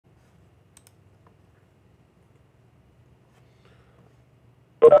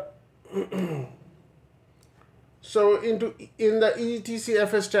So in the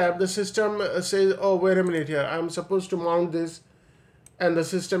ETCFS tab, the system says, oh, wait a minute here. I'm supposed to mount this, and the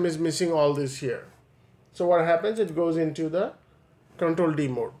system is missing all this here. So what happens? It goes into the Control D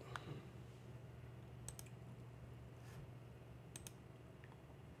mode.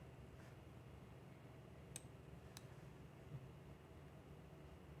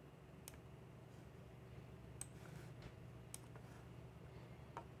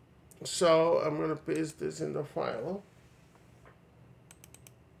 So I'm going to paste this in the file.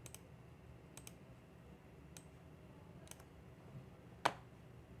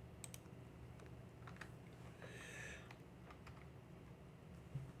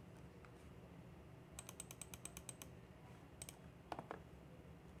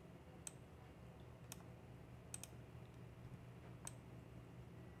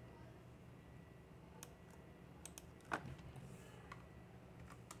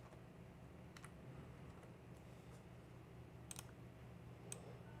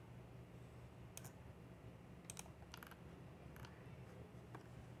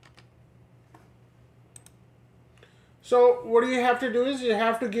 So what you have to do is you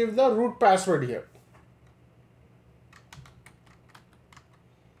have to give the root password here.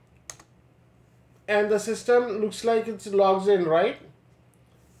 And the system looks like it's logs in, right?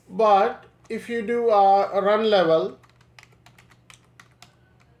 But if you do a run level,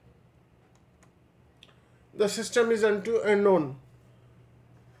 the system is unknown.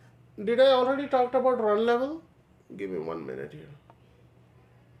 Did I already talked about run level? Give me 1 minute here.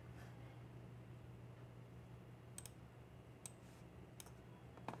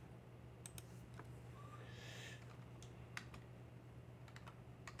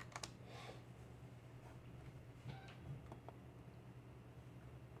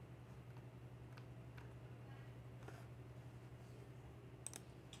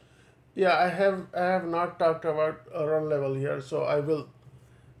 Yeah, I have not talked about a run level here, so I will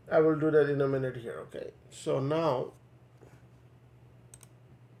do that in a minute here. Okay, so now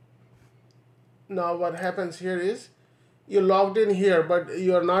what happens here is you logged in here, but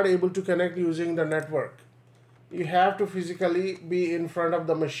you are not able to connect using the network. You have to physically be in front of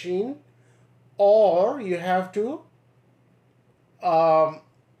the machine, or you have to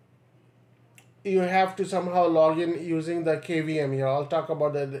somehow log in using the KVM here. I'll talk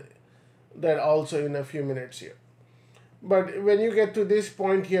about that also in a few minutes here. But when you get to this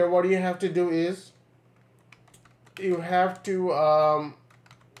point here, what you have to do is you have to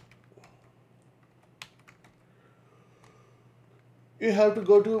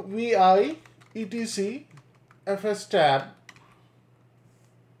go to VI ETC FS tab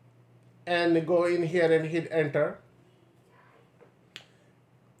and go in here and hit enter.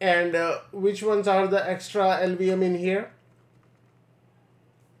 And which ones are the extra LVM in here?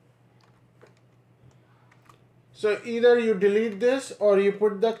 So either you delete this or you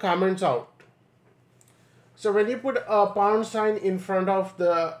put the comments out. So when you put a pound sign in front of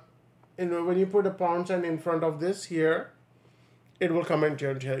the, when you put a pound sign in front of this here, it will comment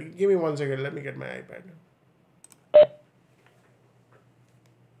here. Give me 1 second. Let me get my iPad.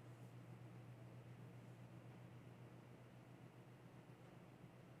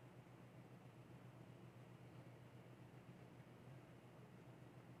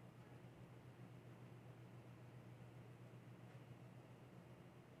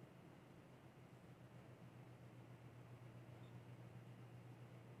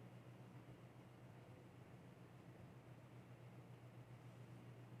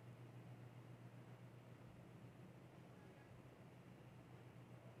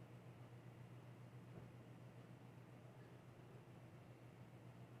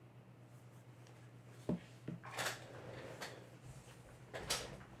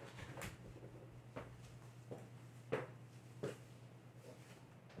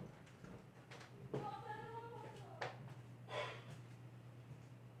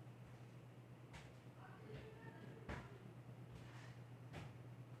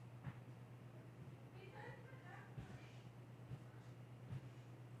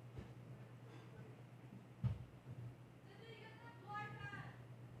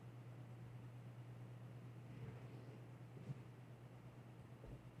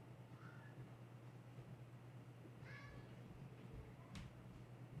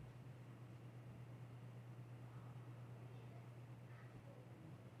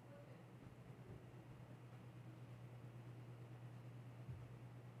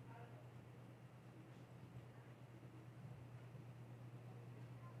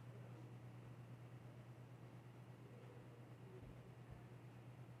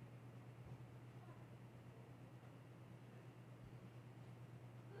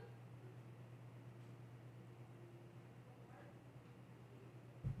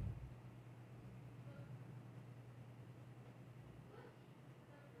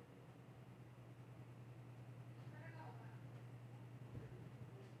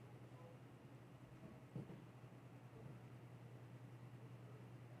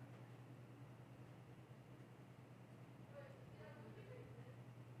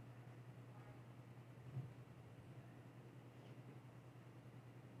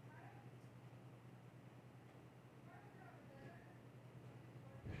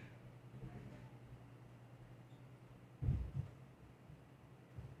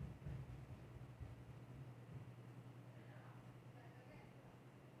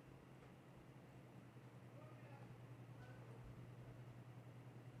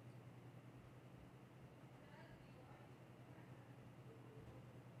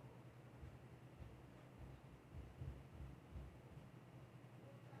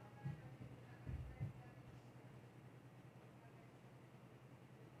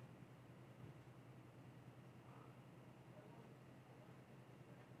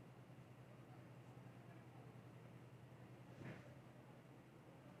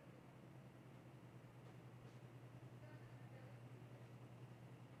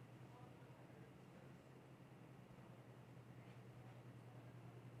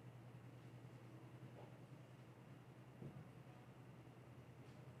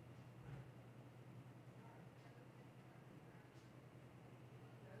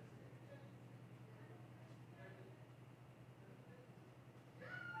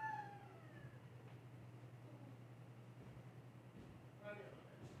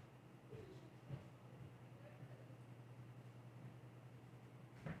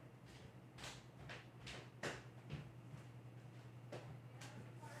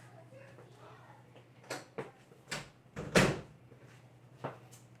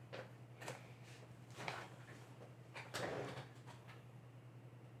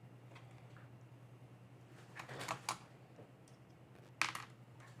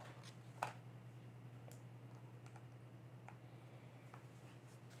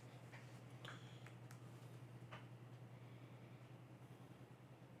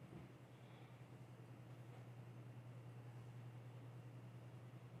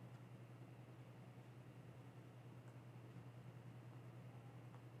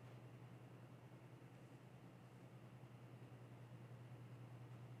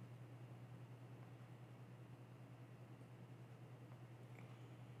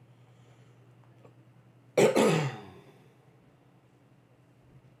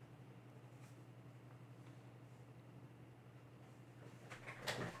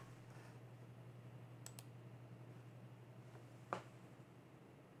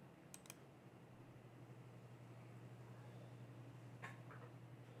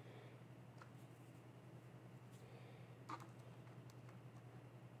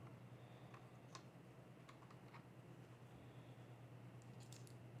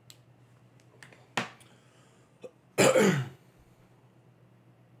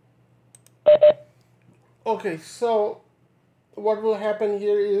 Okay, so what will happen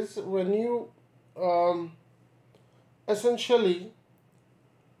here is when you essentially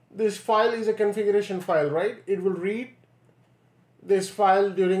this file is a configuration file, right? It will read this file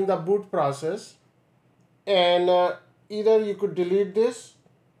during the boot process, and either you could delete this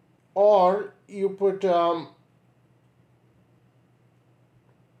or you put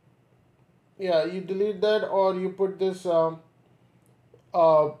yeah, you delete that or you put this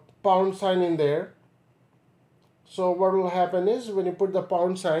pound sign in there. So what will happen is when you put the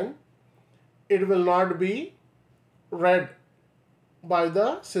pound sign, it will not be read by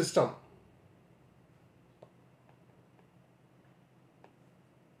the system.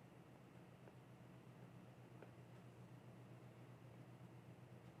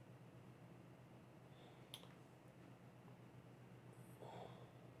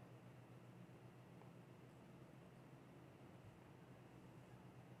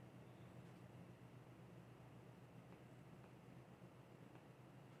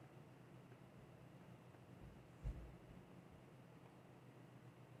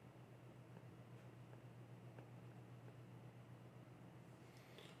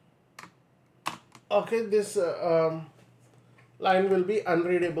 Okay, this line will be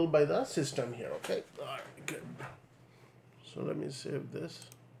unreadable by the system here. Okay, all right, good. So let me save this.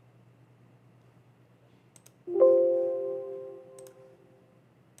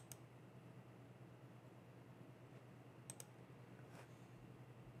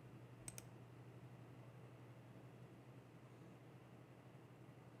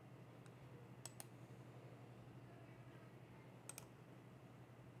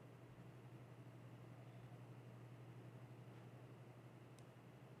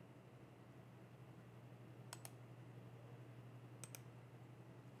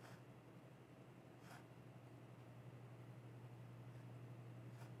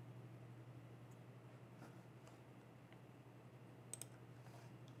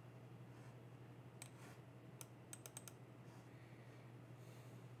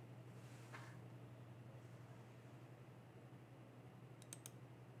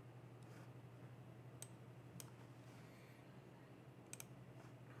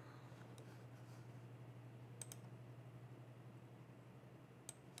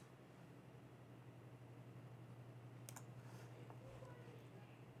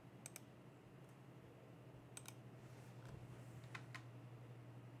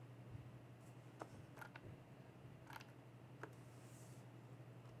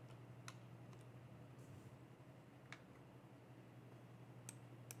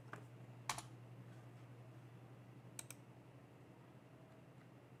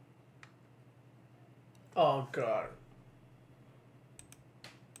 Oh God.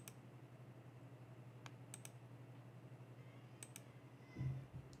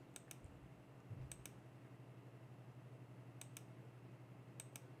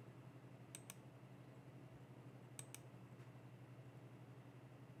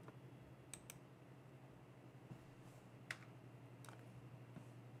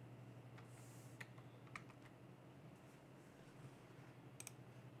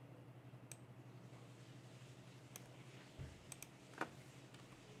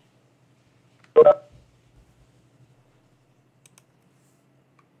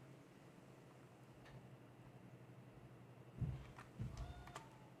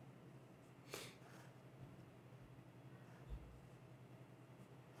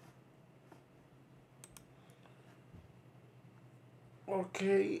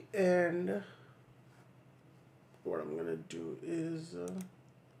 Okay, and what I'm gonna do is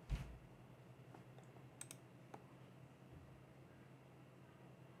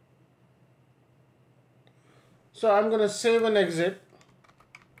so I'm gonna save and exit.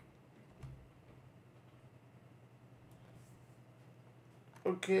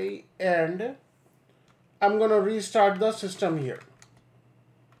 Okay, and I'm gonna restart the system here.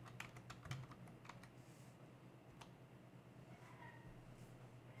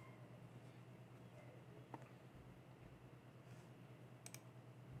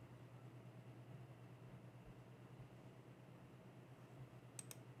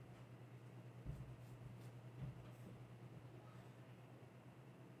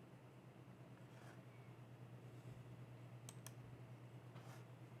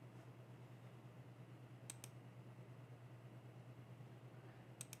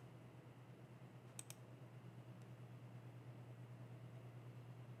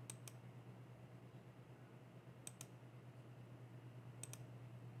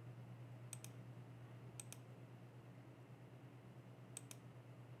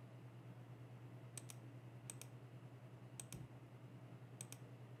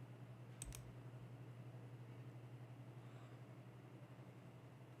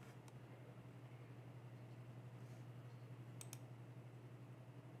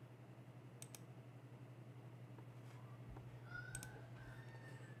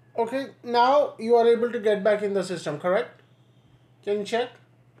 Okay, now you are able to get back in the system, correct? Can you check,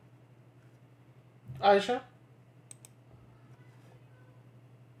 Aisha?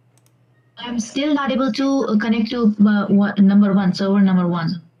 I'm still not able to connect to number one, server number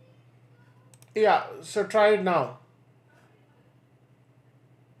one. Yeah, so try it now.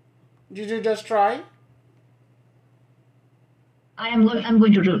 Did you just try? I'm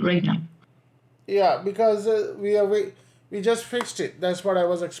going to do it right now. Yeah, because we just fixed it. That's what I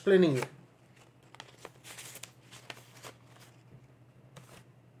was explaining you.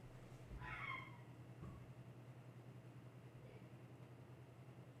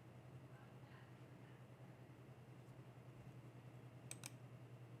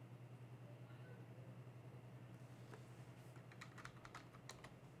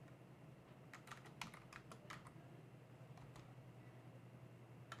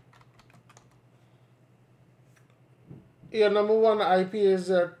 Your number one IP is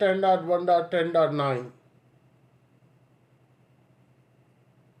 10.1.10.9.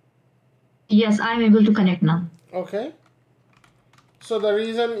 Yes, I'm able to connect now. Okay. So the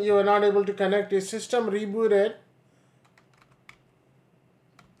reason you are not able to connect is system rebooted.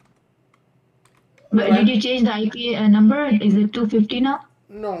 But did When you change the IP number? Is it 250 now?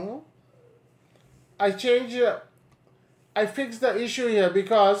 no, I changed. I fixed the issue here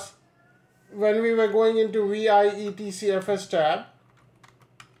because when we were going into VIETCFS tab,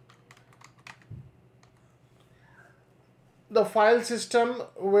 the file system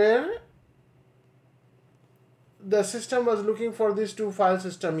where the system was looking for this two file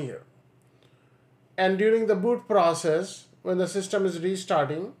system here. And during the boot process, when the system is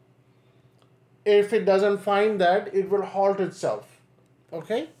restarting, if it doesn't find that, it will halt itself.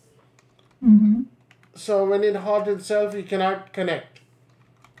 Okay? Mm-hmm. So when it halts itself, you cannot connect.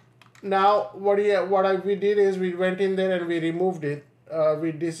 Now, we did is we went in there and we removed it.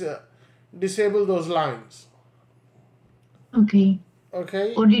 We disabled those lines. Okay.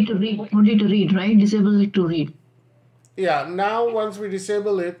 Okay? Only to read. Only to read, right? Disable it to read. Yeah, now once we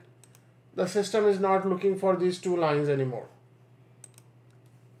disable it, the system is not looking for these two lines anymore.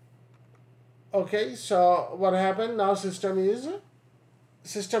 Okay, so what happened now? System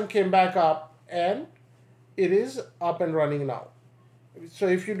came back up and it is up and running now. So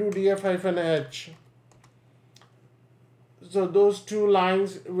if you do df-h, so those two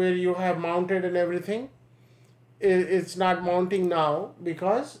lines where you have mounted and everything, it's not mounting now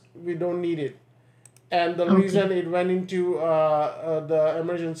because we don't need it. And the Okay. reason it went into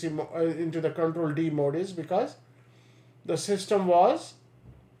the into the control D mode is because the system was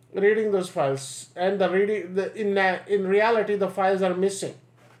reading those files, and in reality the files are missing.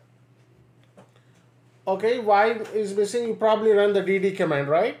 Okay, why is missing? You probably run the dd command,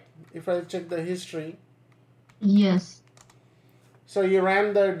 right? If I check the history, Yes. so you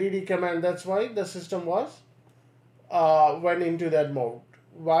ran the dd command. That's why the system was went into that mode.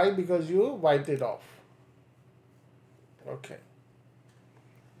 Why? Because you wiped it off. Okay.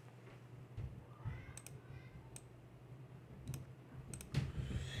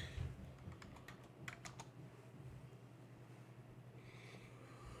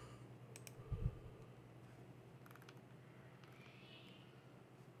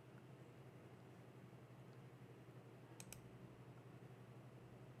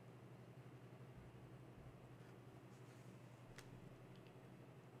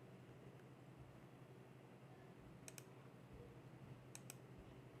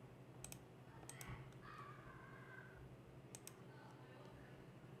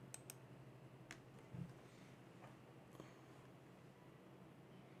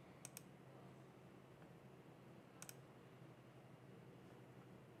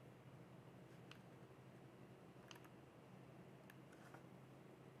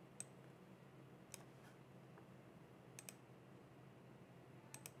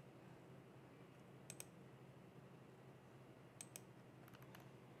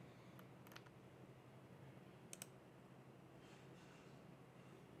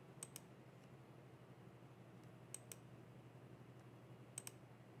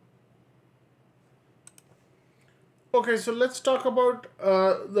 Okay, so let's talk about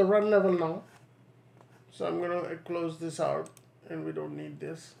the run level now. So I'm gonna close this out, and we don't need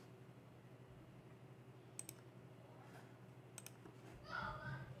this.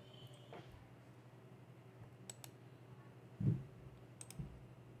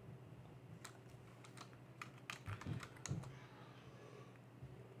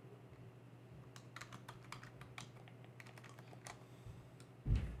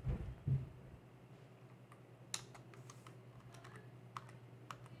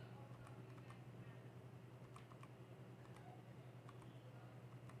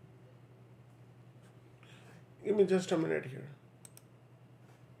 Give me just a minute here.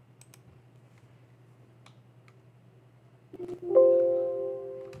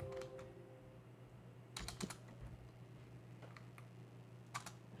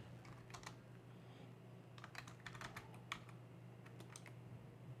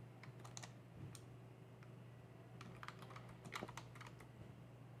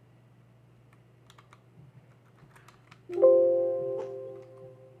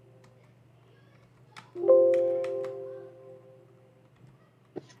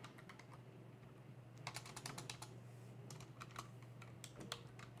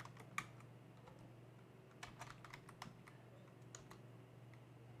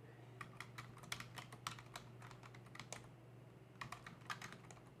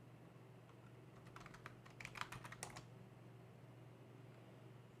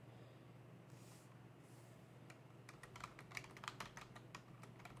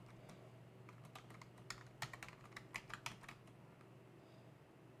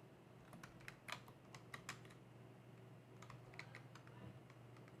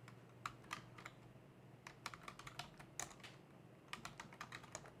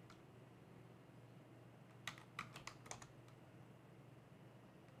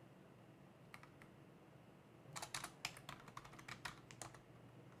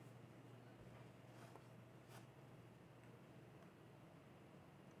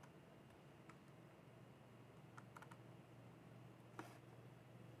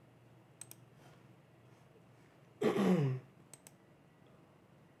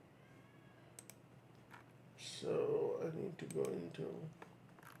 So I need to go into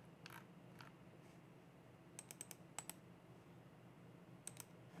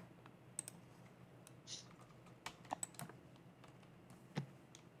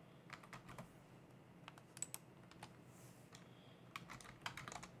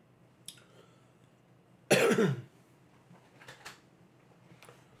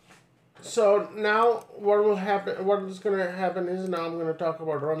so now what will happen, what is going to happen is, now I'm going to talk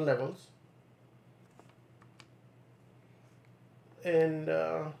about run levels. And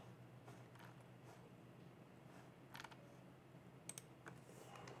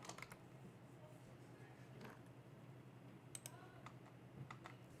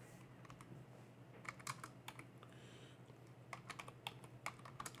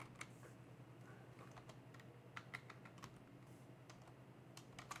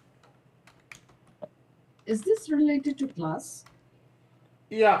Is this related to class?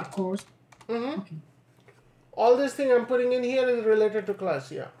 yeah, The course? Okay. all this thing I'm putting in here is related to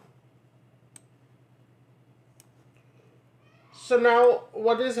class, yeah. So now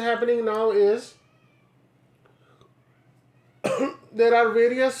what is happening now is there are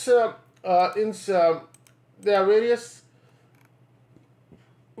various there are various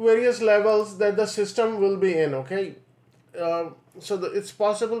levels that the system will be in, okay? So it's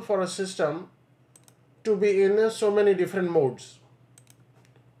possible for a system to be in so many different modes.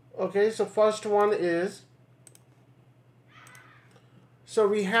 Okay, so first one is, so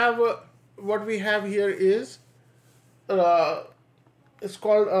we have what we have here is it's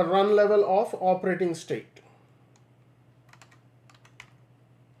called a run level of operating state.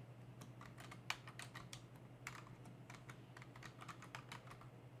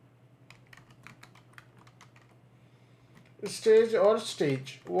 Stage or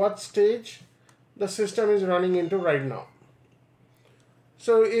stage, what stage the system is running into right now.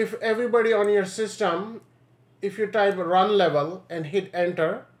 So if everybody on your system, if you type run level and hit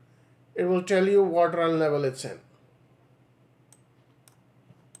enter, it will tell you what run level it's in.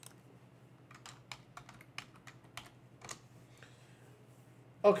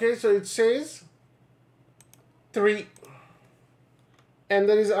 Okay, so it says 3. And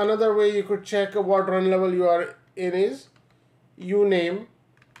there is another way you could check what run level you are in is uname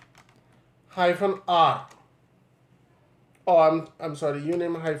 -r. Oh, I'm sorry,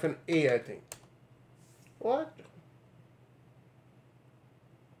 uname -a, I think. What?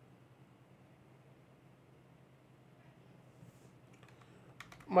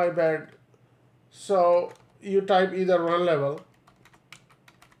 My bad. So you type either run level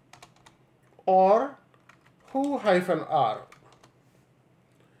or who-r,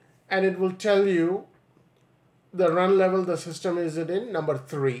 and it will tell you the run level the system is in, number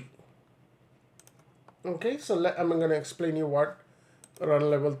 3. Okay, so I'm going to explain you what run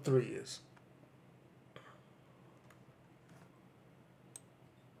level 3 is.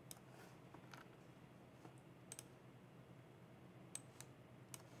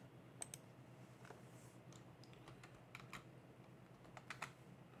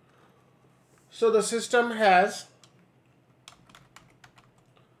 So the system has,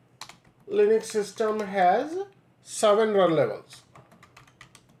 Linux system has 7 run levels.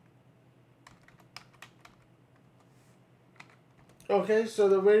 Okay, so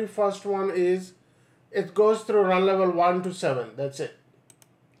the very first one is, it goes through run level 1 to 7. That's it.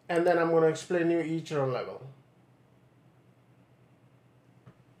 And then I'm going to explain you each run level.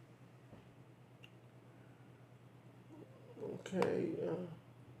 Okay.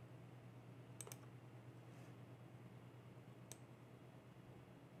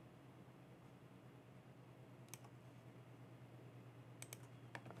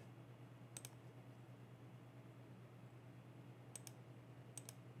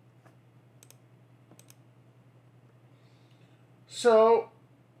 So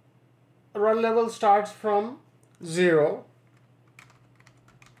run level starts from 0.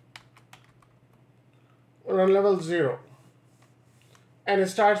 Run level 0. And it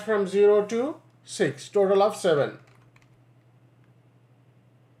starts from 0 to 6. Total of 7.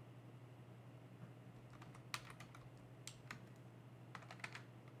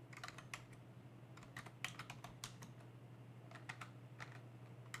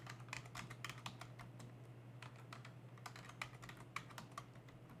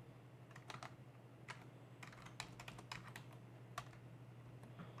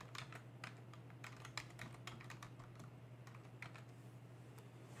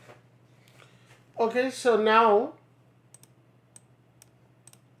 Okay, so now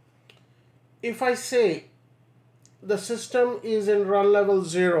if I say the system is in run level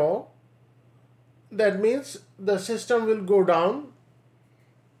 0, that means the system will go down,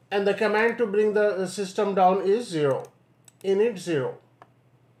 and the command to bring the system down is 0. Init 0.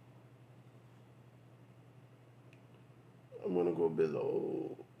 I'm going to go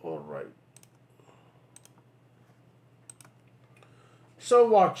below. All right. So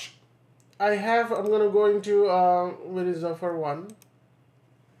watch. I'm going to go into, where is Zafar 1?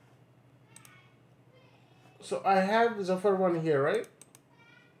 So I have Zafar 1 here, right?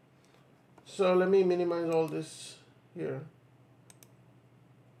 So let me minimize all this here.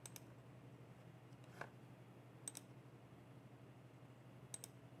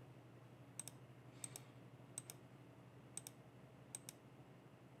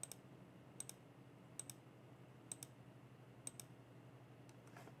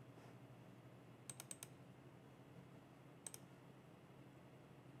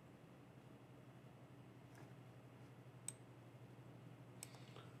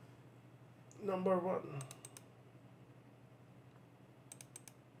 Number 1.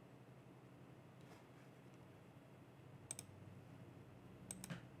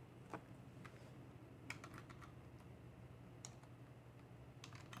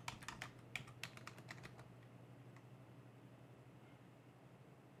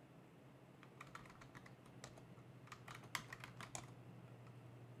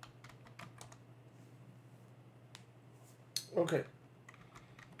 Okay.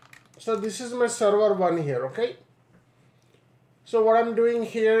 So this is my server 1 here, okay? So what I'm doing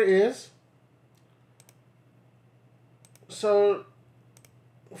here is, so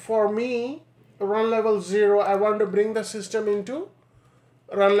for me, run level 0, I want to bring the system into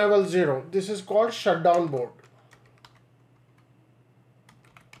run level 0. This is called shutdown board.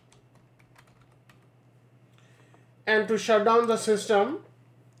 And to shut down the system,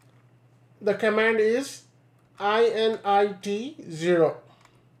 the command is init 0.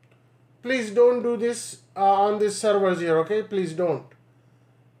 Please don't do this on this servers here, okay? Please don't.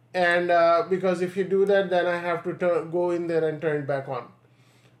 And because if you do that, then I have to go in there and turn it back on.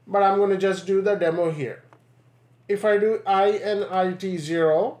 But I'm going to just do the demo here. If I do init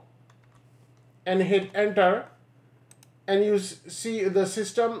 0 and hit enter, and you see the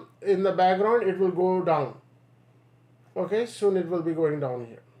system in the background, it will go down. Okay, soon it will be going down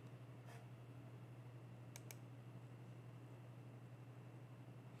here.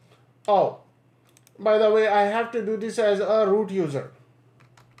 Oh, by the way, I have to do this as a root user.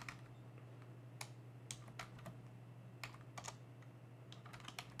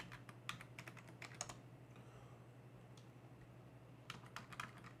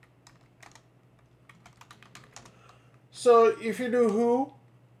 So if you do who,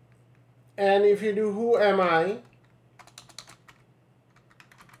 and if you do who am I,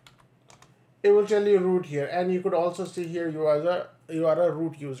 it will tell you root here, and you could also see here you are a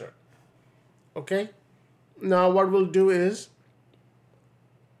root user. Okay, now what we'll do is,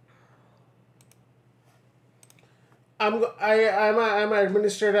 I'm an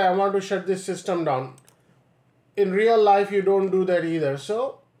administrator. I want to shut this system down. In real life, you don't do that either,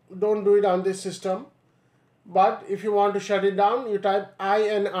 so don't do it on this system. But if you want to shut it down, you type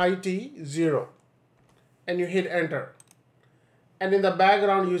init 0 and you hit enter. And in the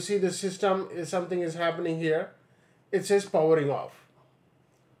background, you see the system something is happening here. it says powering off.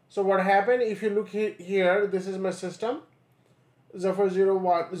 So what happened, if you look here, this is my system, Zafar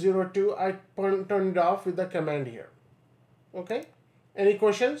 0102, I turned it off with the command here. Okay, any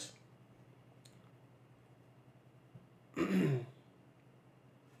questions?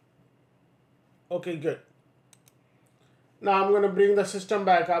 Okay, good. Now I'm going to bring the system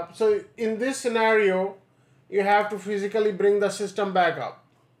back up. So in this scenario, you have to physically bring the system back up.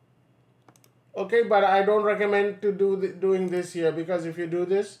 Okay, but I don't recommend to doing this here, because if you do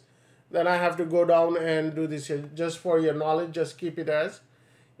this, then I have to go down and do this here. Just for your knowledge, just keep it as,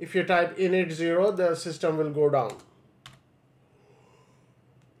 if you type init 0, the system will go down.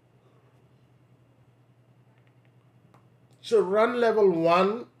 So run level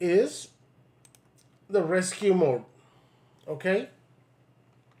 1 is the rescue mode. Okay.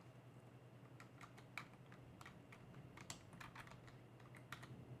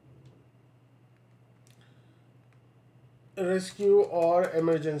 Rescue or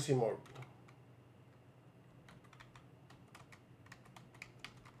emergency mode.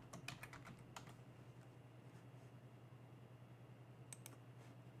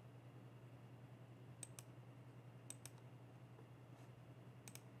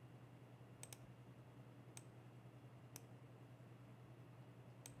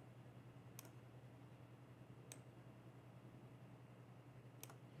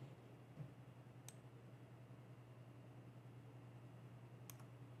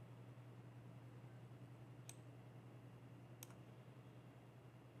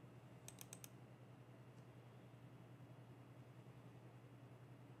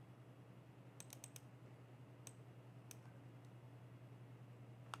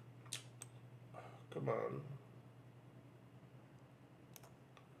 Come on.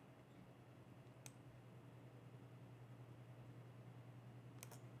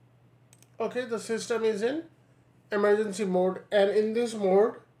 Okay, the system is in emergency mode, and in this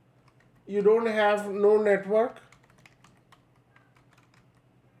mode, you don't have no network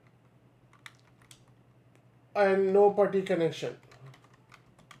and no PROTech connection.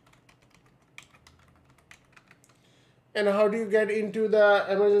 And how do you get into the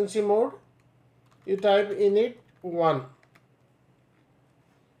emergency mode? You type init 1.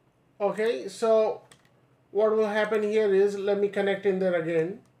 Okay, so what will happen here is, let me connect in there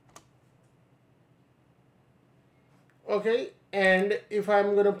again. Okay, and if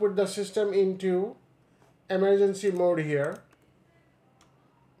I'm going to put the system into emergency mode here,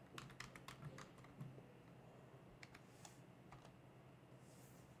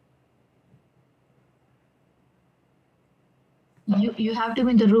 You have to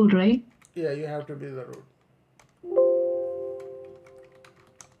be in the root, right? yeah, you have to be the root.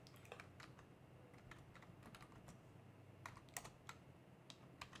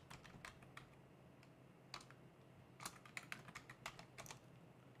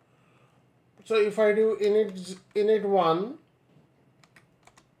 So if I do init 1,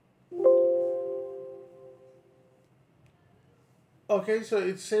 okay, so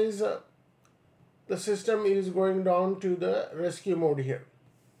it says the system is going down to the rescue mode here.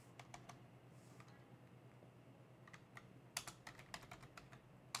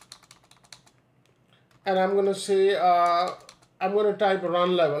 And I'm going to say, I'm going to type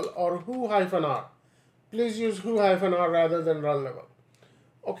run level or who-r. Please use who-r rather than run level.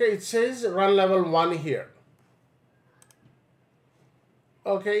 Okay, it says run level 1 here.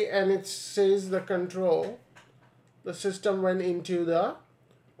 Okay, and it says the system went into the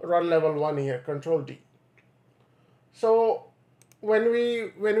run level 1 here, control D. So when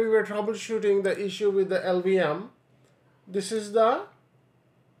we were troubleshooting the issue with the LVM, this is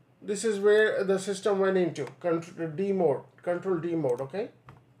where the system went into control D mode. Okay,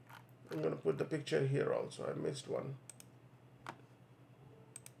 I'm going to put the picture here also. I missed one.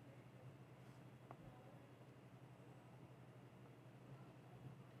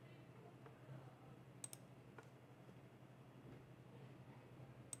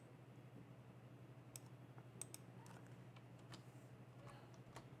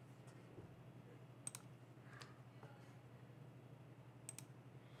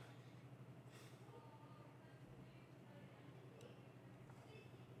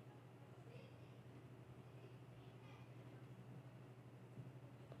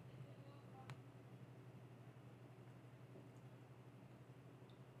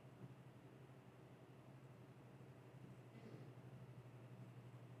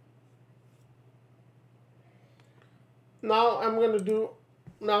 Now I'm going to do,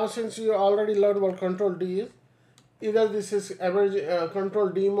 now since you already learned what control D is, either this is control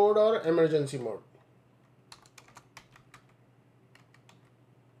D mode or emergency mode.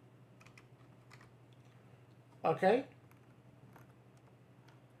 Okay.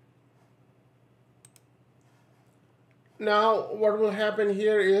 Now what will happen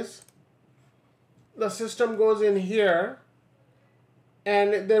here is the system goes in here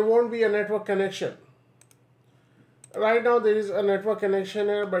and there won't be a network connection. Right now there is a network connection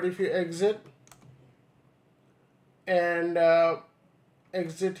here, but if you exit and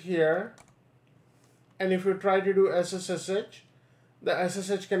exit here, and if you try to do SSH, the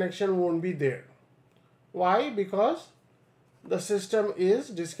SSH connection won't be there. Why? Because the system is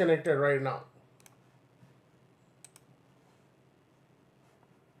disconnected right now.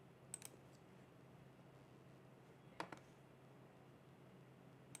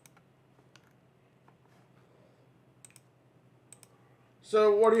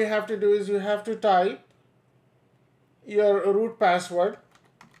 So what you have to do is you have to type your root password,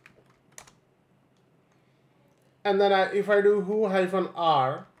 and then if I do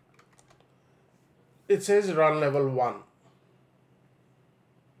who-r, it says run level 1.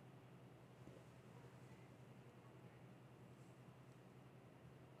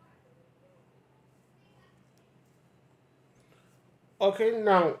 Okay,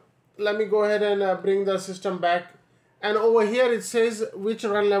 now let me go ahead and bring the system back. And over here it says which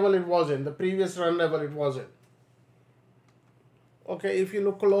run level it was in, the previous run level it was in. Okay, if you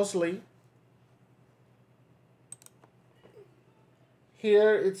look closely,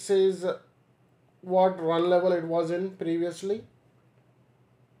 here it says what run level it was in previously.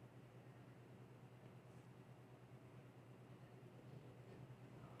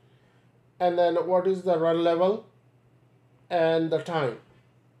 And then what is the run level and the time.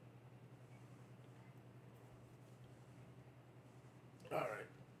 All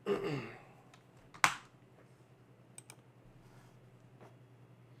right.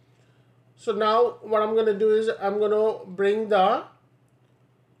 So now what I'm going to do is I'm going to bring the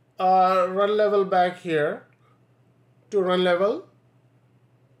run level back here to run level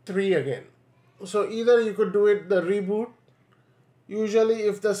 3 again. So either you could do it the reboot. Usually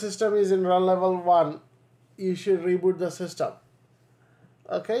if the system is in run level 1, you should reboot the system.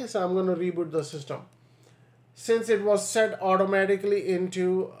 Okay, so I'm going to reboot the system. Since it was set automatically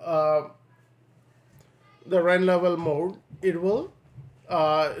into the run level mode, it will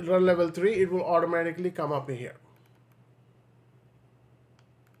run level 3, it will automatically come up here.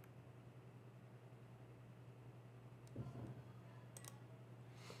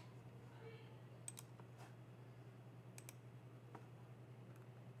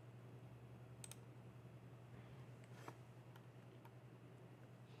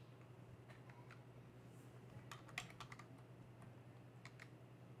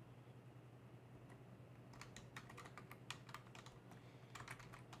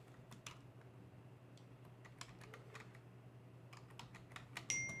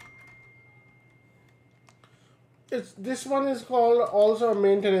 This one is called also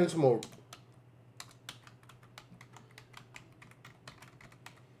maintenance mode.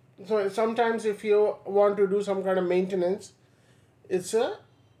 So sometimes if you want to do some kind of maintenance, it's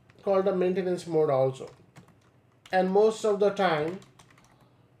called a maintenance mode also. And most of the time,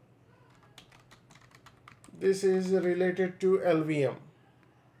 this is related to LVM.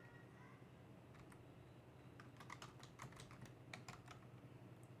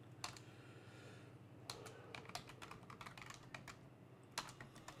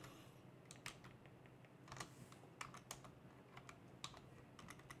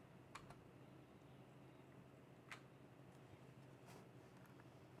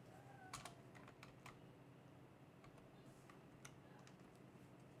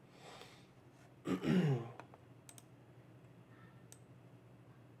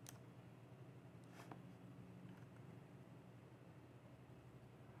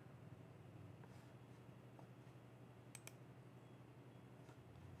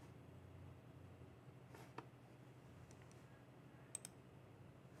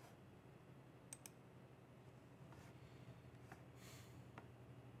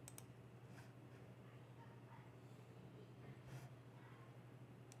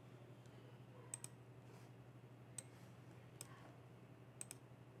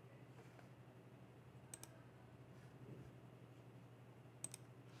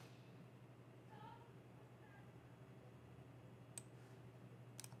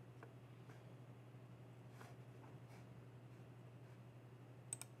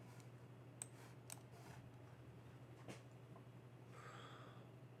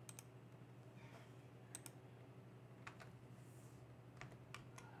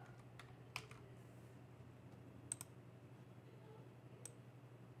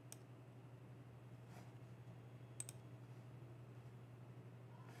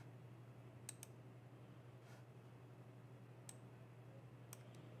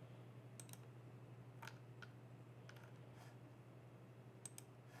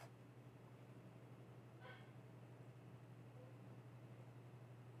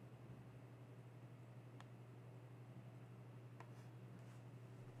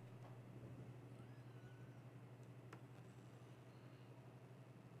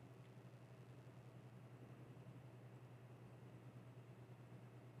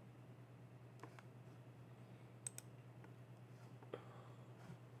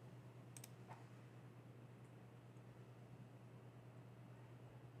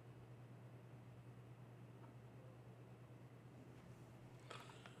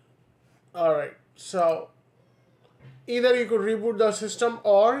 All right, so either you could reboot the system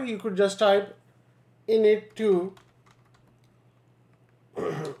or you could just type init2.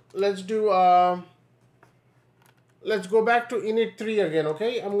 Let's do let's go back to init3 again.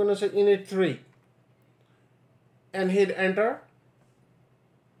 Okay, I'm gonna say init3 and hit enter.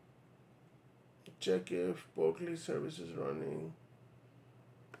 Check if Portly service is running.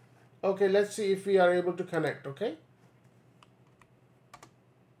 Okay, let's see if we are able to connect. Okay,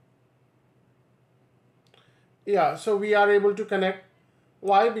 yeah, so we are able to connect.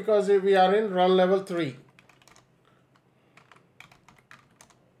 Why? Because we are in run level 3.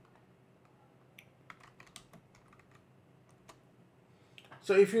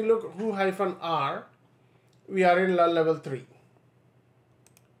 So if you look who-r, we are in run level 3.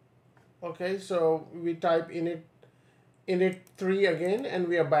 Okay, so we type init3 again and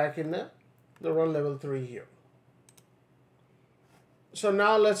we are back in the run level 3 here. So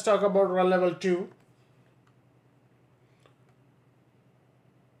now let's talk about run level 2.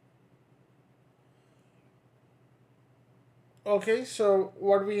 Okay, so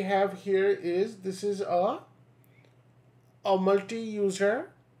what we have here is this is a multi-user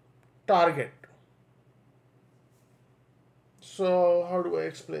target. So how do I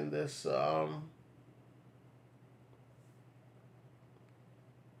explain this?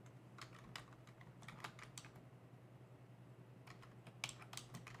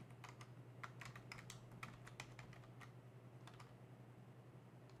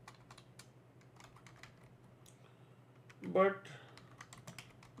 But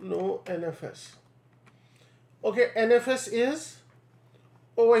no NFS. Okay, NFS is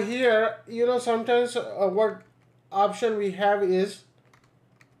over here. You know, sometimes what option we have is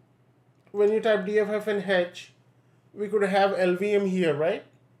when you type DFF and H, we could have LVM here, right?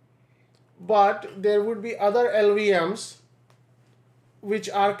 But there would be other LVMs which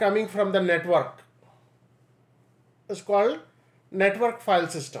are coming from the network. It's called network file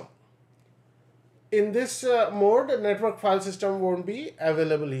system. In this mode, network file system won't be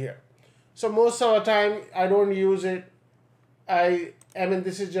available here. So most of the time I don't use it. I mean,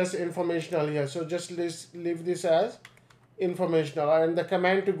 this is just informational here. So just leave this as informational. And the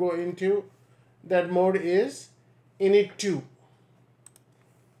command to go into that mode is init2.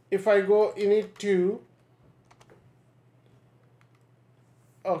 If I go init2,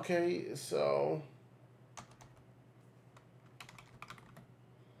 okay, so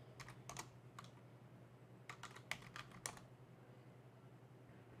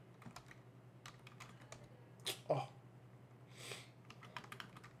oh,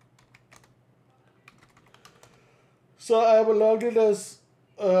 so I have logged it as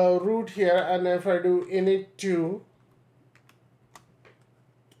root here, and if I do init2,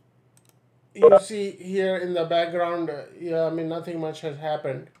 you see here in the background, yeah, I mean, nothing much has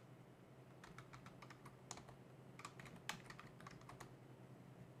happened.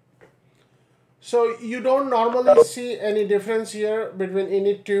 So you don't normally see any difference here between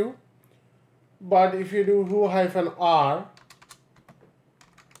init2, but if you do who-r,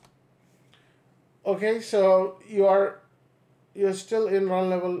 okay, so you're still in run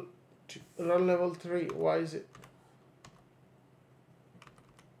level 3. Why is it?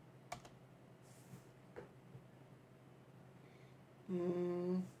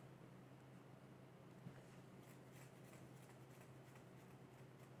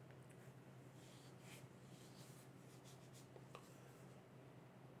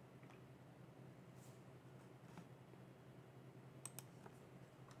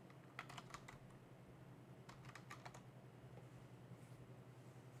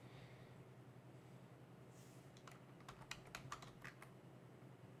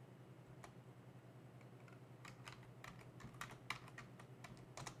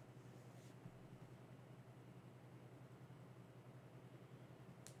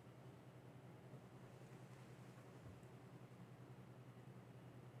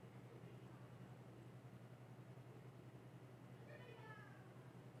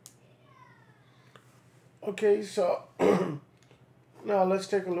 Okay, so now let's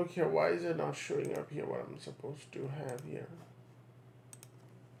take a look here. Why is it not showing up here what I'm supposed to have here?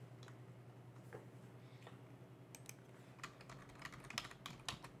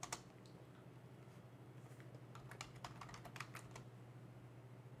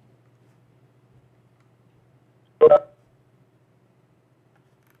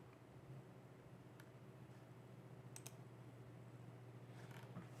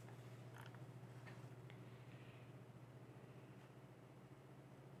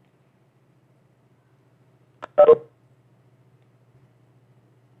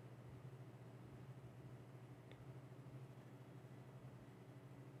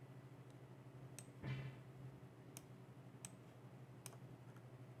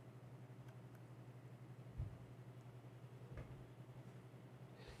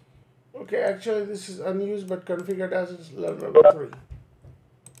 Okay, actually this is unused but configured as it's level 3.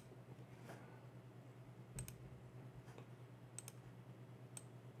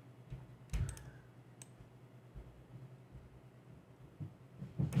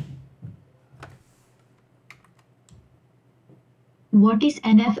 What is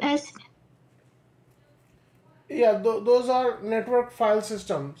NFS? Yeah, those are network file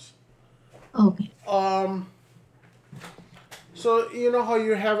systems. Okay. So you know how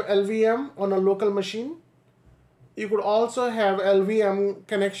you have LVM on a local machine? You could also have LVM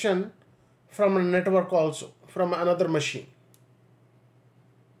connection from a network also, from another machine.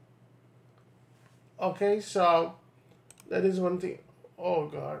 Okay, so that is one thing. Oh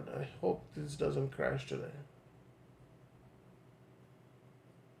God, I hope this doesn't crash today.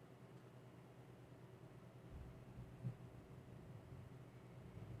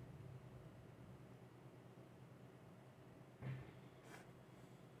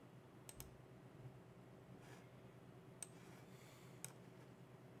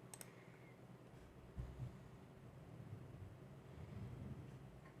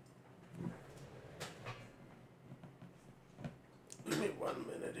 Give me 1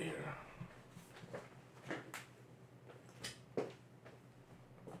 minute here.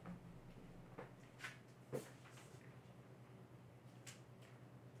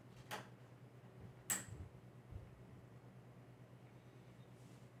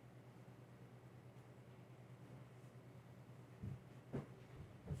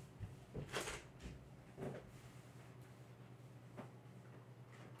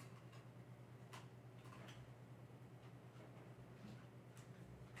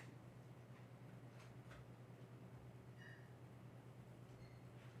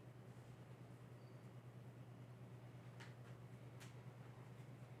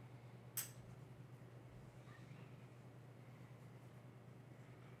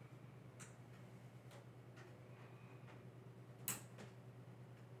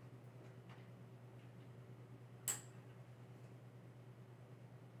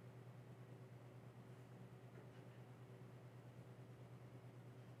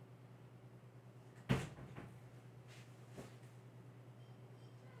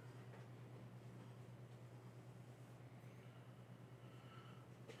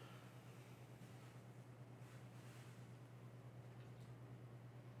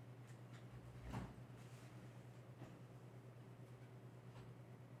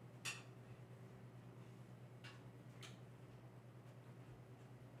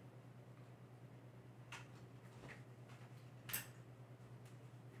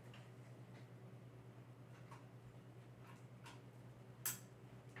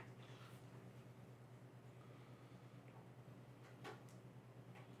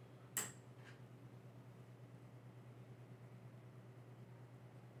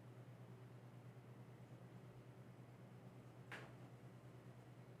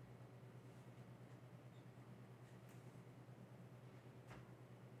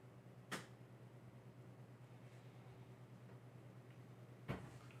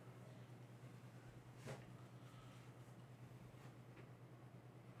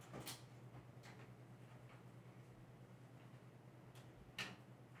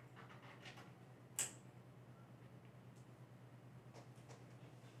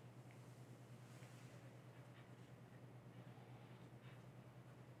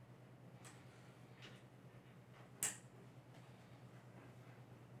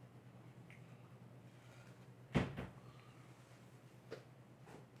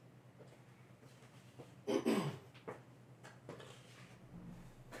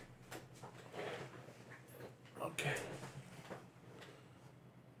 Okay.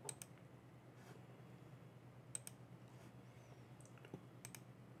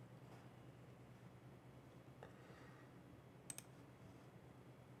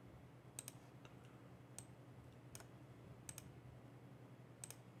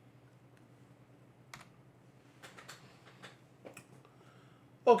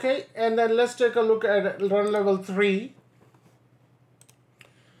 Okay, and then let's take a look at run level 3.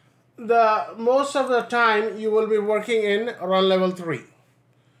 The most of the time you will be working in run level 3.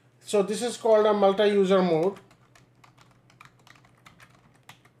 So this is called a multi-user mode.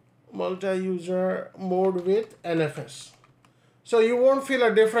 Multi-user mode with NFS. So you won't feel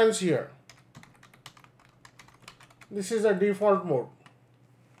a difference here. This is a default mode.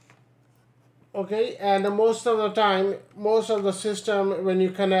 Okay, and most of the time, most of the system when you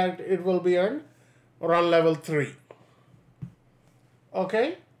connect, it will be on run level 3.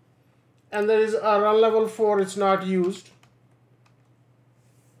 Okay, and there is a run level 4, it's not used.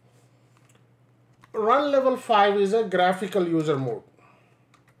 Run level 5 is a graphical user mode.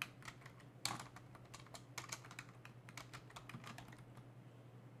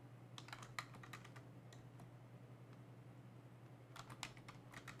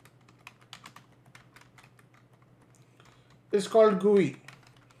 is called GUI.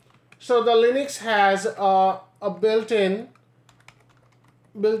 So the Linux has a built-in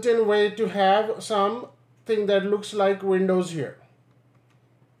way to have something that looks like Windows here.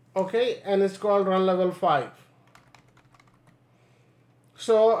 Okay, and it's called run level 5.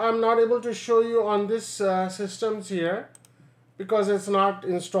 So I'm not able to show you on this systems here because it's not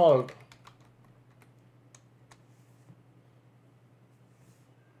installed.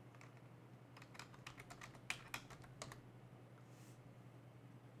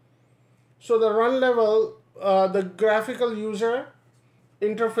 So the run level, the graphical user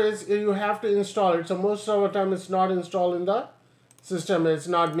interface, you have to install it. So most of the time it's not installed in the system, it's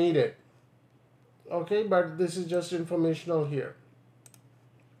not needed. Okay, but this is just informational here.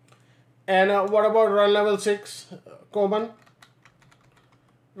 And what about run level 6 common?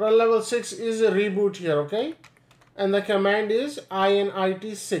 Run level 6 is a reboot here, okay? And the command is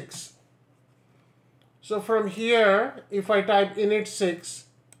init6. So from here, if I type init6,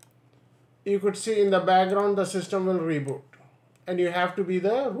 you could see in the background the system will reboot. And you have to be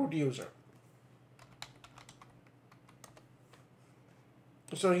the root user.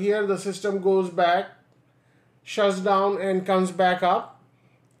 So here the system goes back, shuts down and comes back up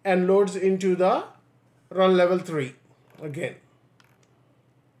and loads into the run level 3 again.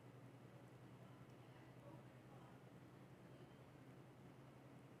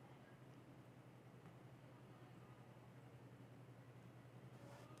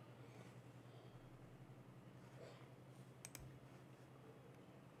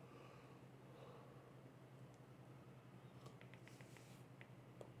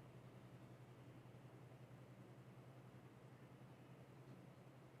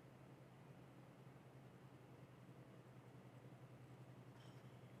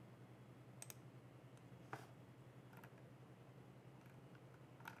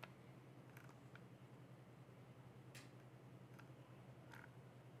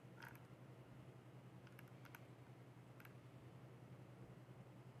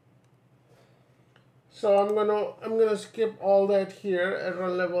 So I'm gonna skip all that here. And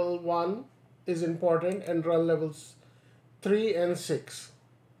run level 1 is important, and run levels 3 and 6.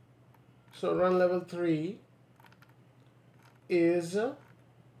 So run level 3 is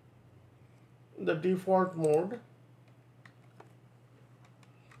the default mode.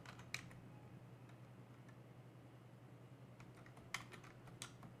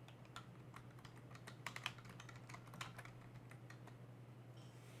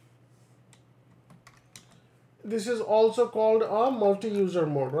 This is also called a multi-user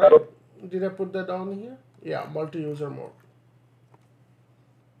mode, right? Did I put that down here? Yeah, multi-user mode.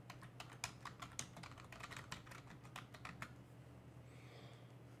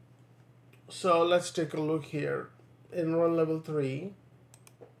 So let's take a look here. In run level 3,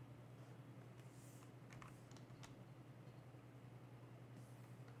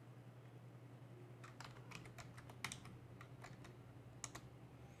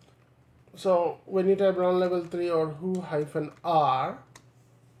 so when you type run level 3 or who-r,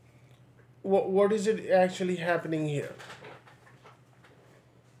 what is it actually happening here?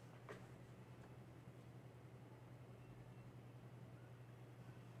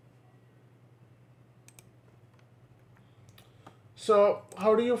 So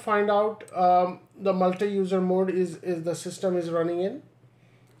how do you find out the multi-user mode is the system is running in?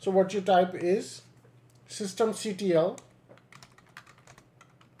 So what you type is systemctl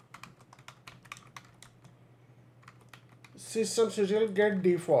get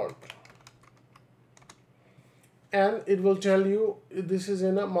default, and it will tell you this is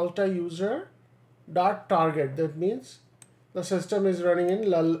in a multi-user dot target. That means the system is running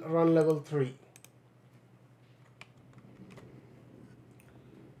in run level 3.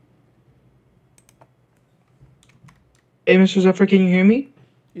 Hey, Mr. Zafar, can you hear me?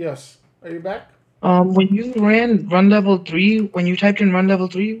 Yes. Are you back? When you ran run level 3, when you typed in run level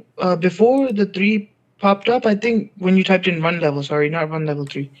 3, before the 3 popped up, I think when you typed in run level, sorry, not run level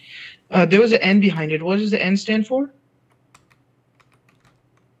 3, there was an N behind it. What does the N stand for?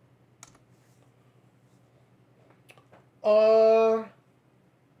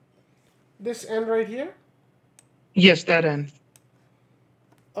 This N right here? Yes, that N.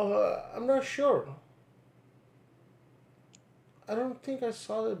 I'm not sure. I don't think I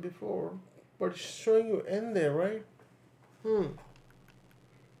saw that before, but it's showing you N there, right?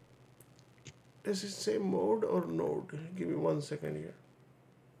 Does it say mode or node? Give me 1 second here.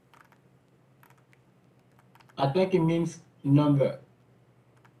 I think it means number.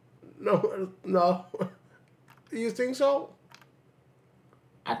 No, no. You think so?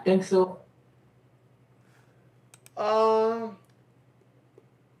 I think so.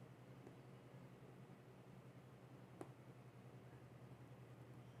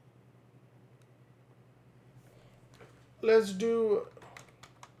 let's do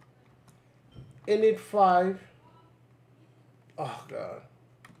init 5. Oh god.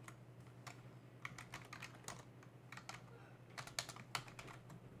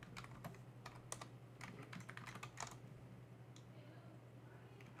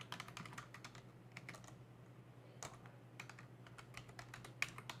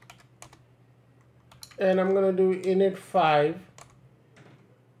 And I'm gonna do init 5,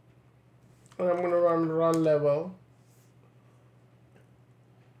 and I'm gonna run level.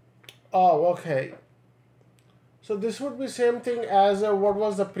 Oh, okay. So this would be same thing as what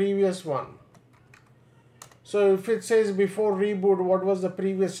was the previous one. So if it says before reboot, what was the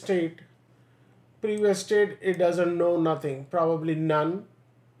previous state? Previous state, it doesn't know nothing, probably none.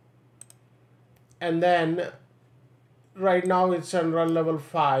 And then right now it's on run level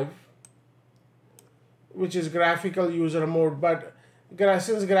 5, which is graphical user mode. But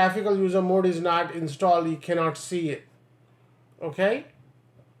since graphical user mode is not installed, you cannot see it. Okay?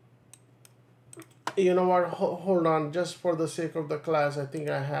 You know what? Hold on, just for the sake of the class, I think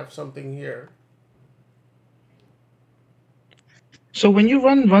I have something here. So when you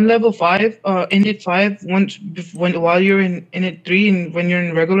run level 5, init 5, while you're in init 3 and when you're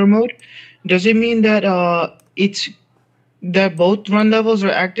in regular mode, does it mean that it's that both run levels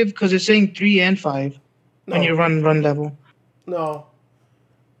are active? Because it's saying 3 and 5 when you No, run level. no.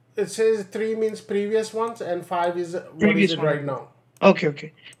 It says 3 means previous ones and 5 is what is Previous it one. right now.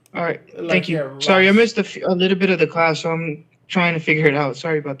 Okay. All right. Like Thank you. here, Sorry, I last. missed a little bit of the class, so I'm trying to figure it out.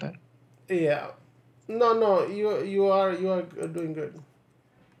 Sorry about that. Yeah. No, you are doing good.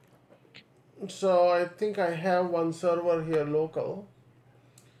 So I think I have one server here local.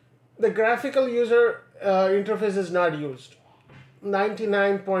 The graphical user interface is not used.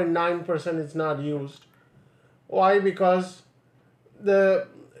 99.9% is not used. Why? Because the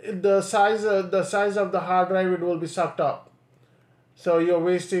size of the hard drive, it will be sucked up. So you're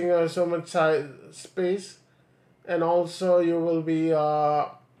wasting so much space, and also you will be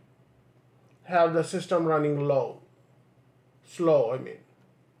have the system running slow. I mean.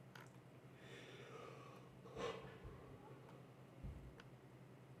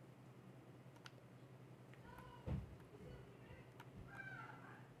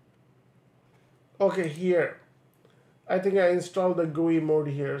 Okay, here. I think I installed the GUI mode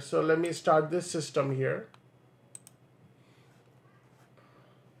here. So let me start this system here.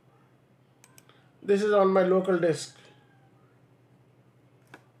 This is on my local disk.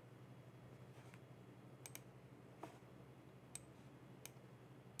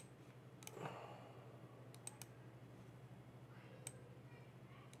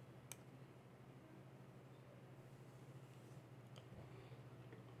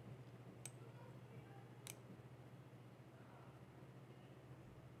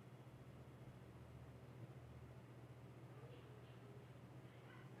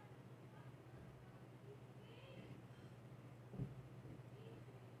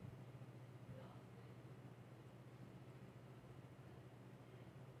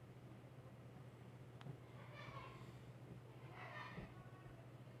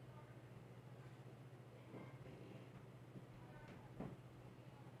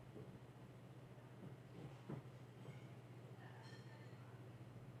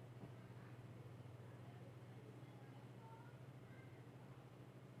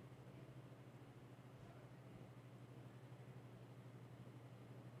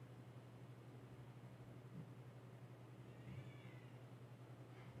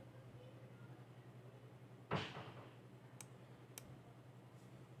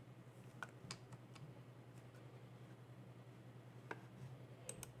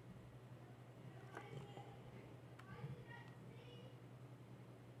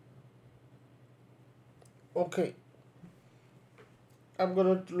 Okay. I'm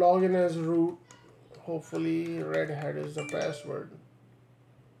gonna log in as root. Hopefully Red Hat is the password.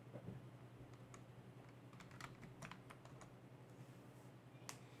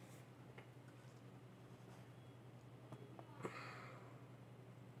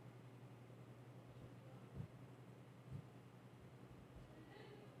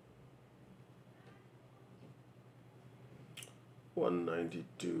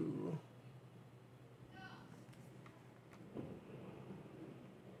 $192.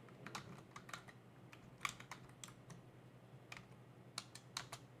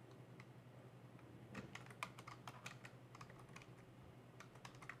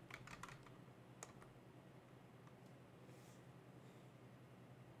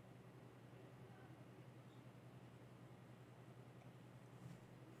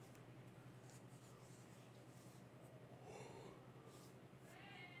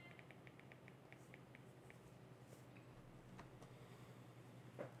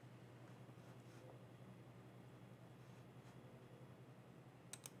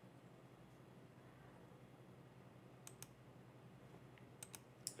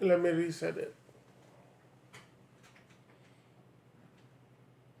 Let me reset it.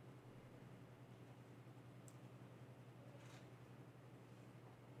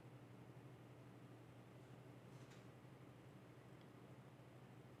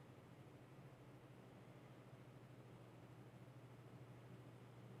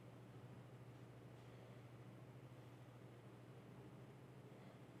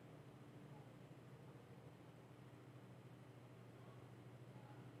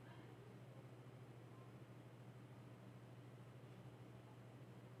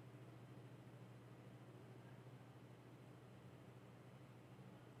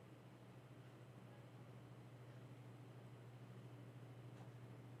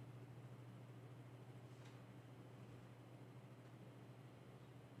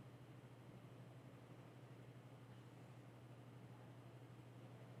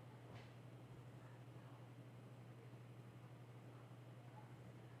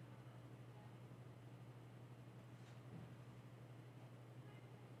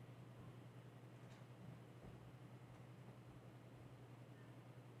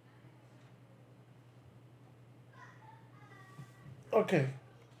 Okay.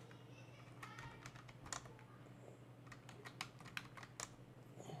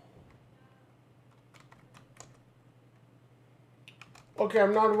 Okay,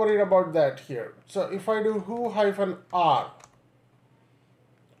 I'm not worried about that here. So if I do who hyphen R,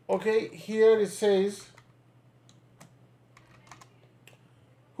 okay, here it says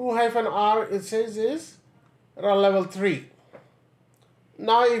who hyphen R, it says is run level 3.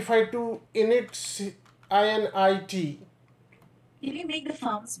 Now if I do init init, Can you make the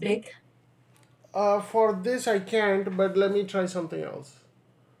fonts big? for this I can't, but let me try something else.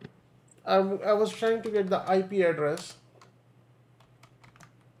 I was trying to get the IP address.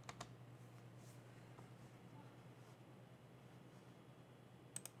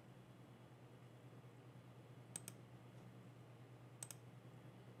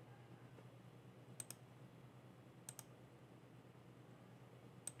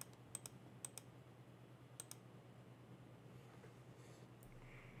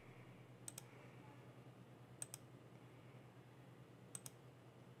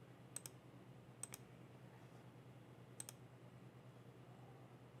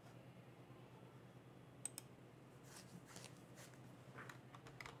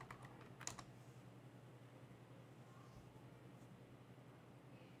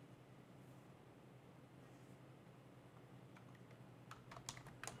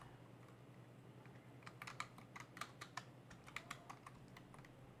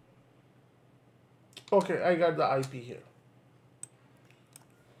 Okay, I got the IP here.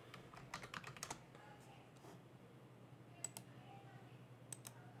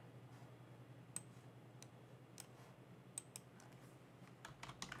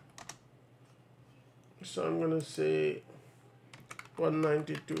 So I'm gonna say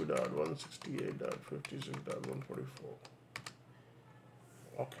 192.168.56.144.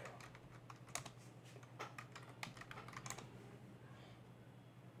 Okay.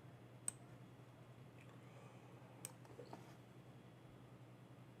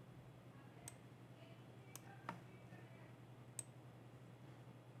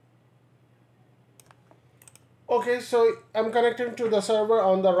 Okay, so I'm connecting to the server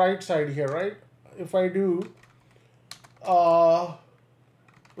on the right side here, right? If I do run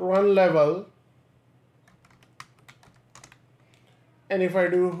level, and if I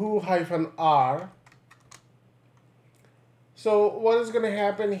do who hyphen R, so what is going to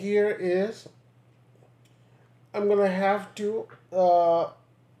happen here is I'm going to have to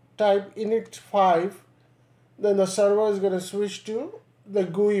type init 5, then the server is going to switch to the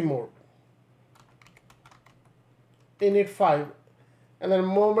GUI mode, init 5, and then the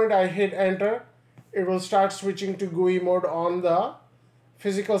moment I hit enter, it will start switching to GUI mode on the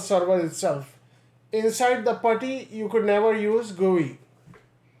physical server itself. Inside the putty, you could never use GUI.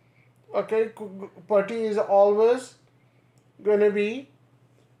 Okay, putty is always going to be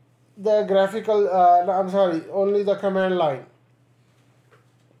the graphical, only the command line.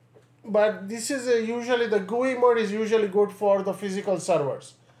 But this is usually, the GUI mode is usually good for the physical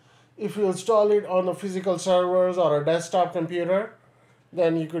servers. If you install it on the physical servers or a desktop computer,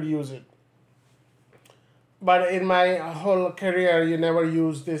 then you could use it. But in my whole career, you never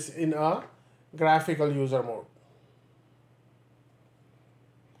use this in a graphical user mode.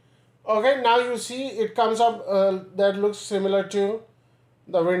 Okay, now you see it comes up, that looks similar to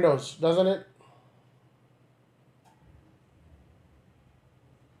the Windows, doesn't it?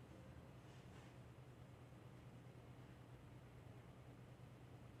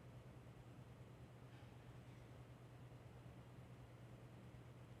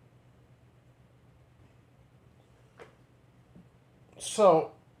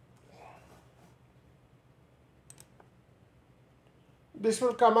 So this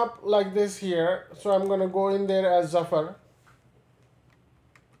will come up like this here. So I'm going to go in there as Zafar.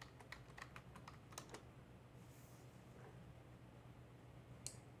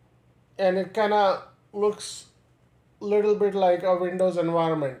 And it kind of looks a little bit like a Windows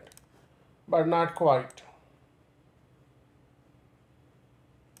environment, but not quite.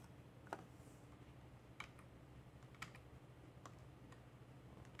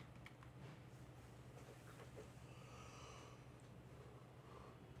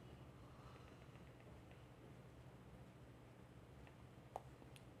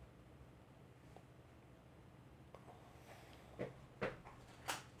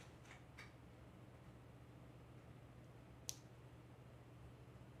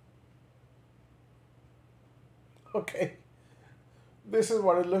 Okay, this is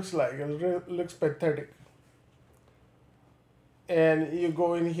what it looks like. It looks pathetic. And you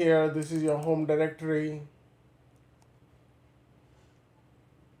go in here, this is your home directory.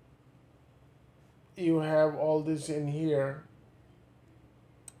 You have all this in here.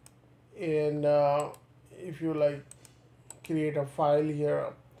 And if you like create a file here,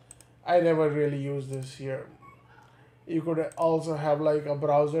 I never really use this here. You could also have like a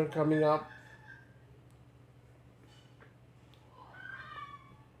browser coming up.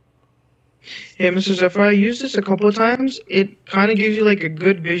 Yeah, Mr. Zafar, I used this a couple of times. It kind of gives you like a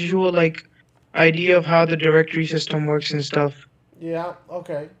good visual like idea of how the directory system works and stuff. Yeah,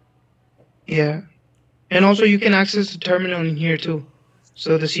 okay. Yeah. And also you can access the terminal in here too.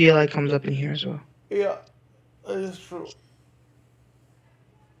 So the CLI comes up in here as well. Yeah, that is true.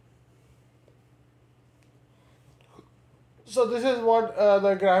 So this is what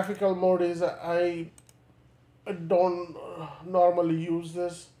the graphical mode is. I don't normally use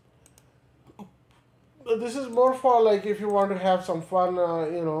this. This is more for like if you want to have some fun,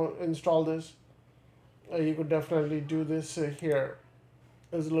 install this. You could definitely do this here.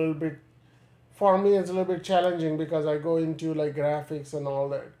 It's a little bit, for me, it's a little bit challenging because I go into like graphics and all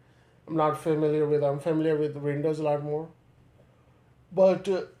that. I'm familiar with Windows a lot more. But,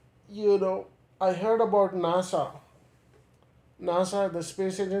 I heard about NASA, the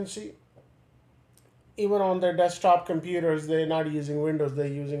space agency, even on their desktop computers, they're not using Windows, they're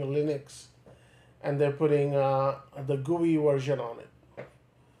using Linux. And they're putting the GUI version on it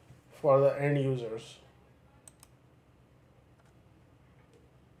for the end users.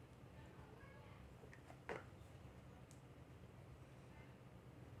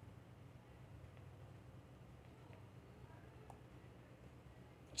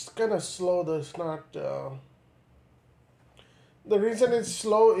 It's kind of slow, though. It's not. The reason it's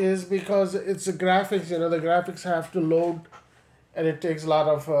slow is because it's the graphics. The graphics have to load, and it takes a lot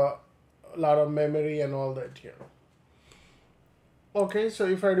of memory and all that here. Okay, so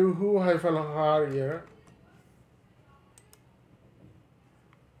if I do who-r here,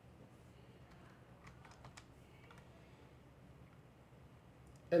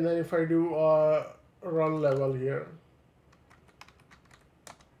 and then if I do run level here,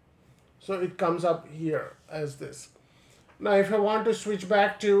 so it comes up here as this. Now if I want to switch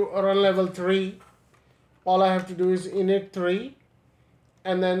back to run level 3, all I have to do is init 3,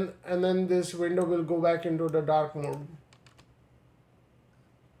 and then this window will go back into the dark mode.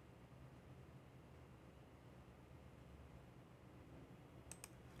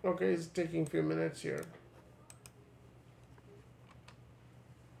 Okay, it's taking a few minutes here.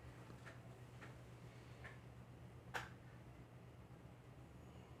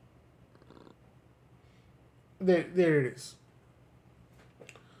 There it is.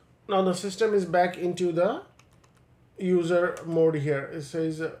 Now the system is back into the user mode here. It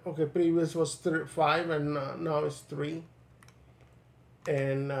says, okay, previous was 5 and now it's 3.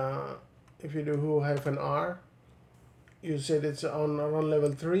 And if you do who-r, you said it's on run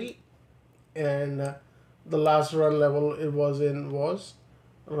level 3, and the last run level it was in was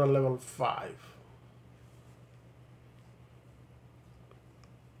run level 5.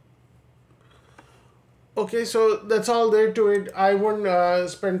 Okay, so that's all there to it. I wouldn't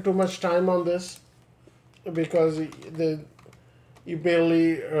spend too much time on this because you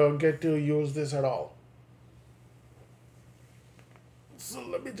barely get to use this at all. So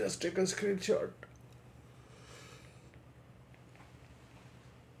let me just take a screenshot.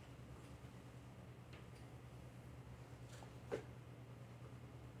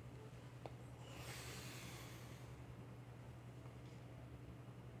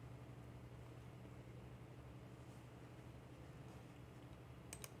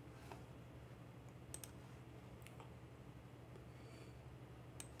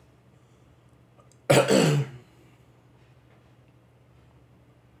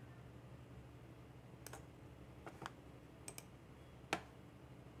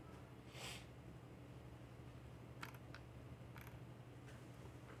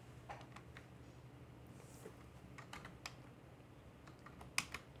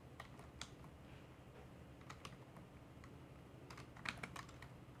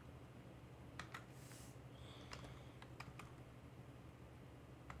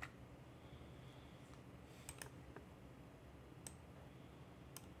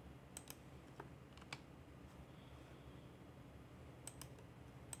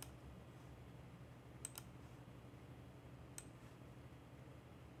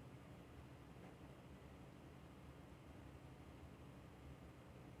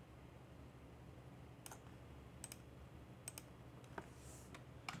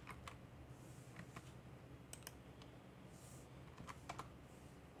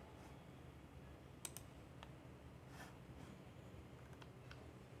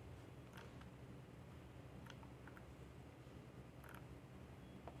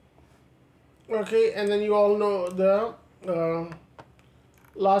 Okay, and then you all know the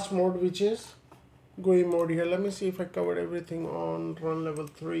last mode, which is GUI mode here. Let me see if I covered everything on run level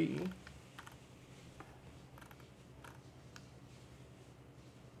 3.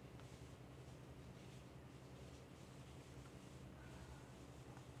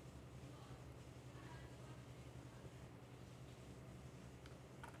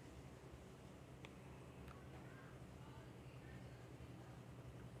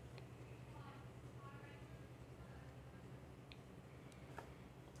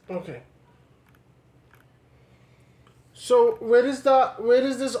 Okay. So where is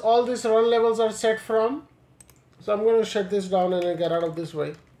this all these run levels are set from? So I'm going to shut this down and then get out of this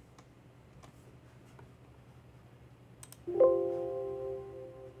way.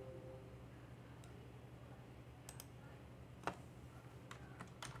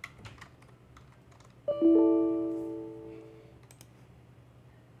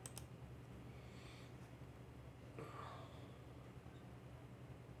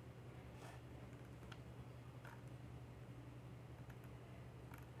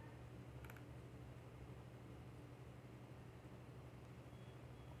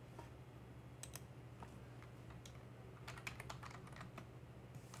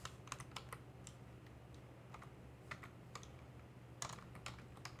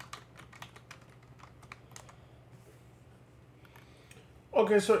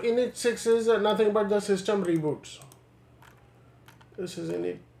 Okay, so init 6 is nothing but the system reboots. This is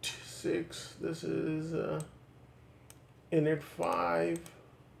init 6, this is init 5.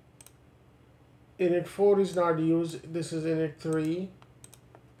 Init 4 is not used, this is init 3.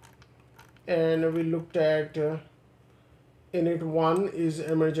 And we looked at init 1 is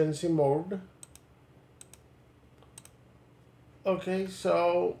emergency mode. Okay,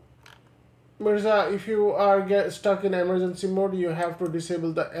 so Mirza, if you are stuck in emergency mode, you have to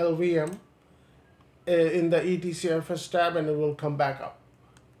disable the LVM in the ETCFS tab and it will come back up.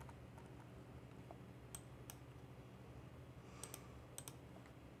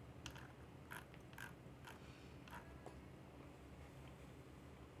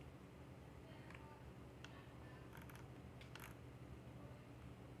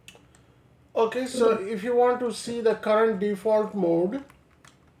 Okay, so if you want to see the current default mode,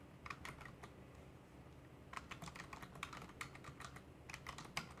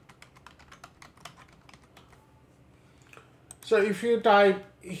 so if you type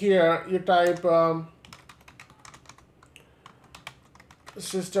here, you type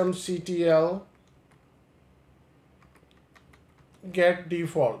systemctl get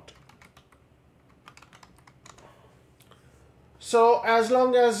default. So as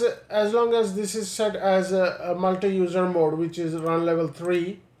long as this is set as a multi-user mode, which is run level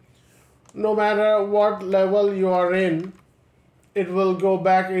 3, no matter what level you are in, it will go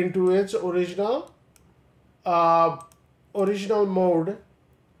back into its original mode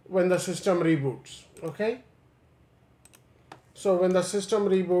when the system reboots. Okay, so when the system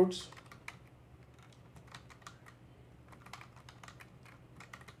reboots,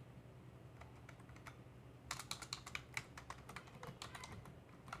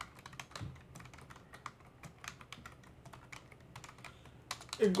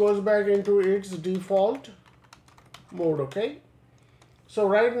 it goes back into its default mode. Okay, so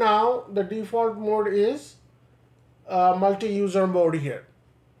right now the default mode is multi-user mode here.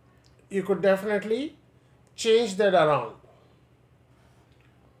 You could definitely change that around.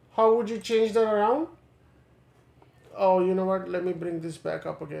 How would you change that around? Oh, you know what? Let me bring this back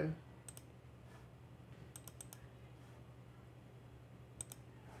up again.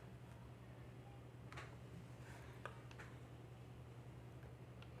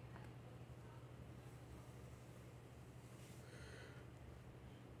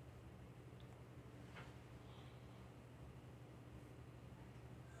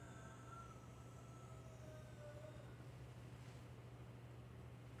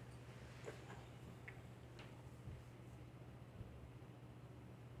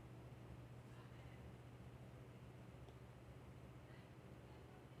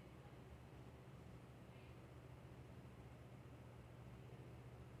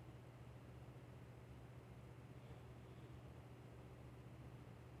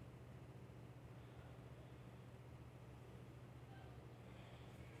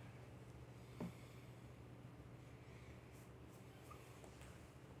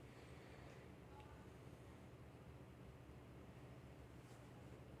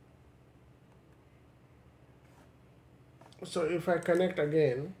 So if I connect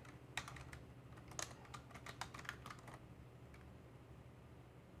again,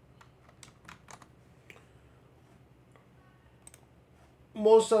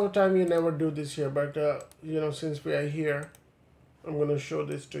 most of the time you never do this here, but you know, since we are here, I'm going to show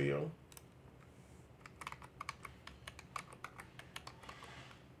this to you.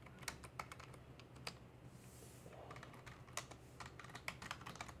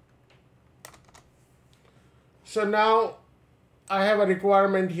 So now I have a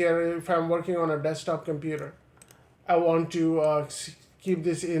requirement here. If I'm working on a desktop computer, I want to keep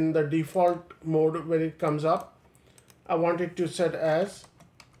this in the default mode when it comes up. I want it to set as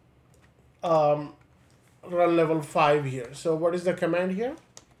run level 5 here. So what is the command here?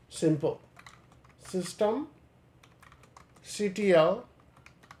 Simple. System ctl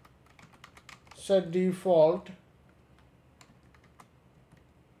set default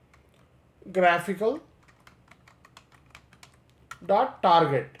graphical dot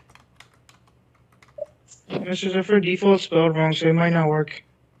target. Mr. Zafar, default spelled wrong, so it might not work.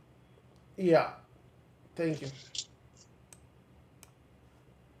 Yeah, thank you.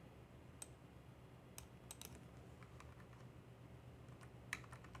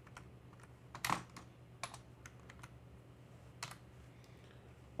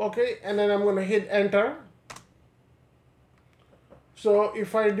 Okay, and then I'm going to hit enter. So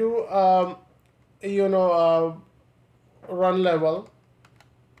if I do, you know, run level,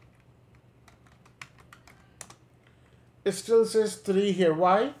 it still says 3 here.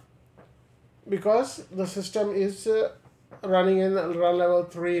 Why? Because the system is running in run level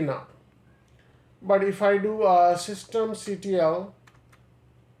 3 now. But if I do system ctl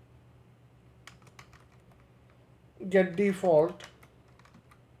get default,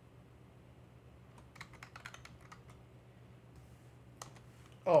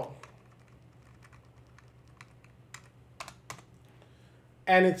 oh,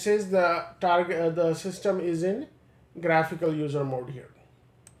 and it says the target, the system is in graphical user mode here.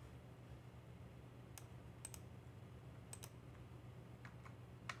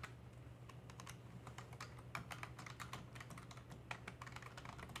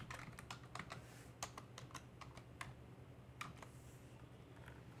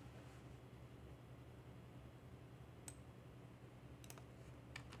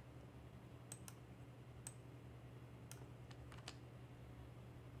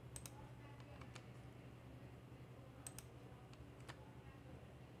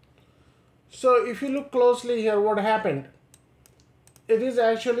 So if you look closely here, what happened? It is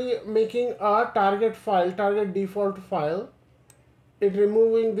actually making a target file, target default file. It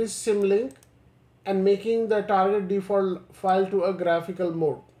removing this symlink and making the target default file to a graphical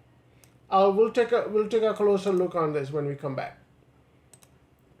mode. We'll take a closer look on this when we come back.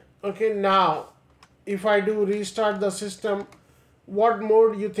 Okay, now if I do restart the system, what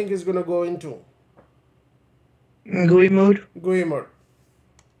mode you think is going to go into? GUI mode? GUI mode.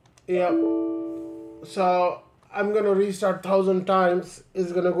 Yeah. So I'm going to restart 1,000 times.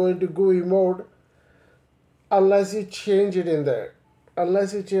 It's going to go into GUI mode unless you change it in there.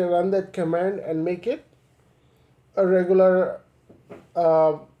 Unless you run that command and make it a regular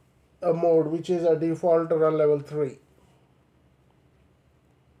a mode, which is a default run level 3.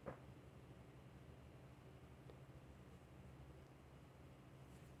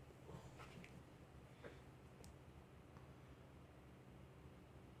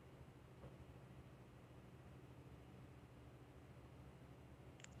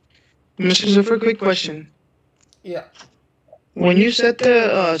 Mr. Zafar, quick question. Yeah. When you set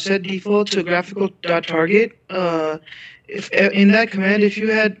the set default to graphical dot target, if in that command, if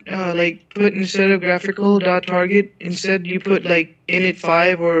you had like put instead of graphical dot target, instead you put like init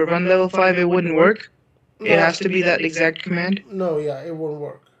 5 or run level 5, it wouldn't work. It has to be that exact command. No, yeah, it won't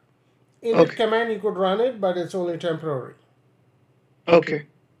work. In Okay. that command, you could run it, but it's only temporary. Okay.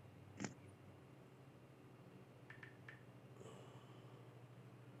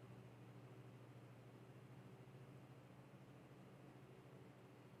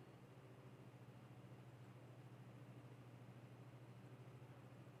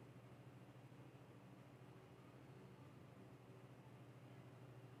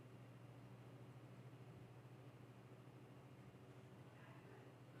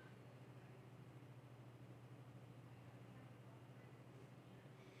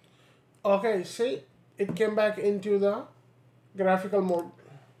 Okay, see, it came back into the graphical mode.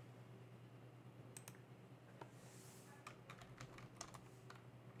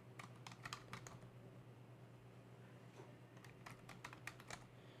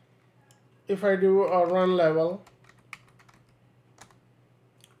 If I do a run level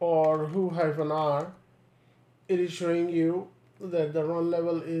or who-r, it is showing you that the run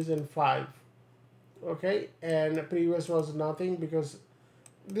level is in 5. Okay, and previous was nothing because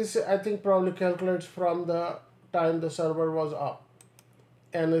this I think probably calculates from the time the server was up.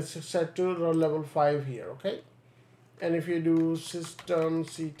 and it's set to run level 5 here, okay? And if you do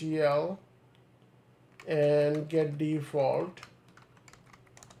systemctl and get default,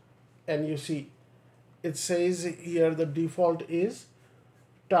 and you see it says here the default is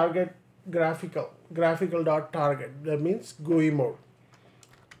target graphical.target. That means GUI mode.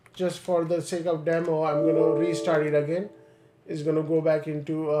 Just for the sake of demo, I'm going to restart it again. It's going to go back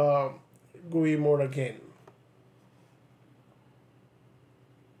into GUI mode again.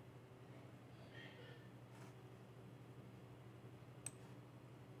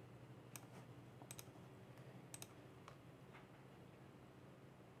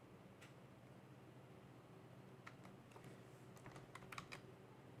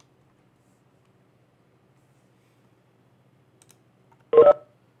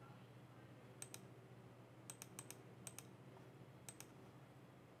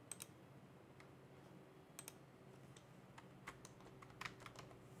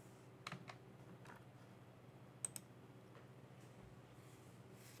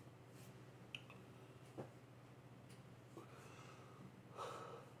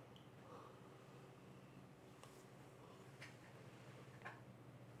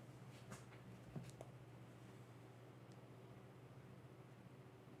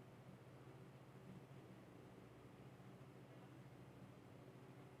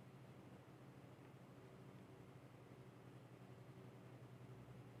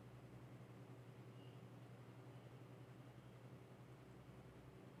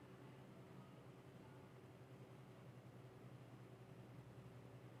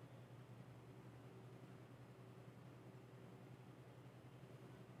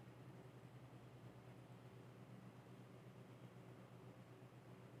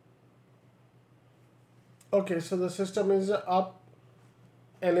 Okay, so the system is up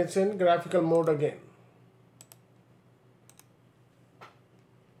and it's in graphical mode again.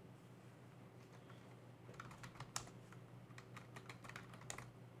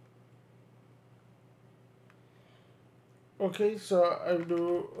 Okay, so I'll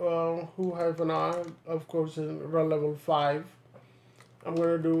do who-r, of course, in run level 5. I'm going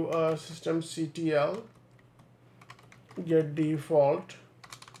to do systemctl get default.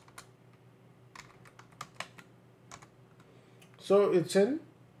 So it's in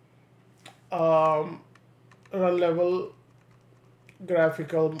run level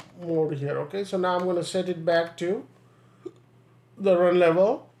graphical mode here. Okay, so now I'm going to set it back to the run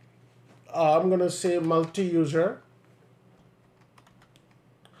level. I'm going to say multi-user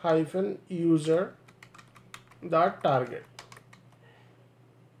hyphen user dot target,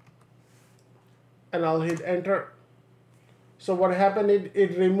 and I'll hit enter. So what happened,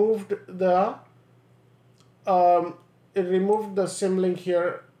 it removed the symlink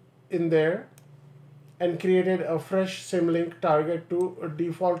here in there and created a fresh symlink target to a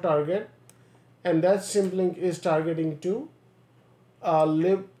default target, and that symlink is targeting to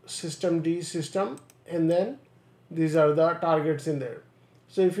lib systemd system, and then these are the targets in there.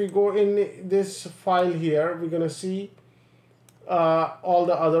 So if we go in this file here, we're gonna see all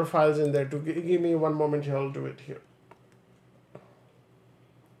the other files in there. To give me one moment here, I'll do it here.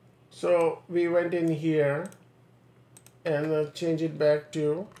 So we went in here and change it back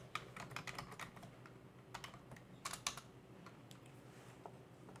to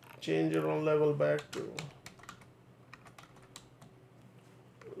change your run level back to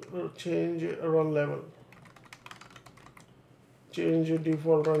change run level, change your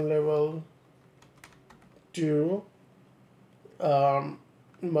default run level to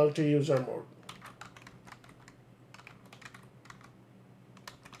multi-user mode.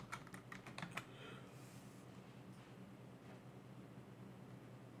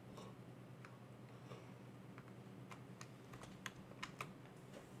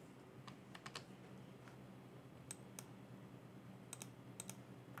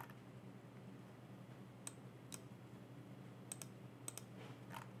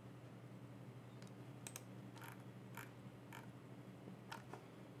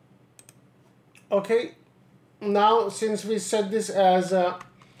 Okay, now since we set this as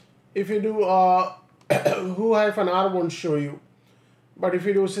if you do who-r won't show you, but if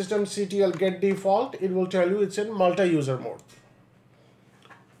you do systemctl get default, it will tell you it's in multi-user mode.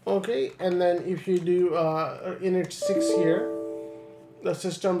 Okay, and then if you do init 6 here, the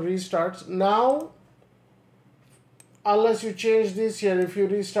system restarts. Now, unless you change this here, if you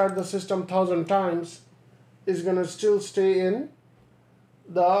restart the system 1,000 times, it's gonna still stay in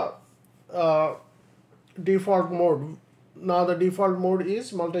the default mode. Now the default mode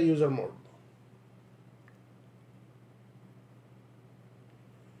is multi-user mode.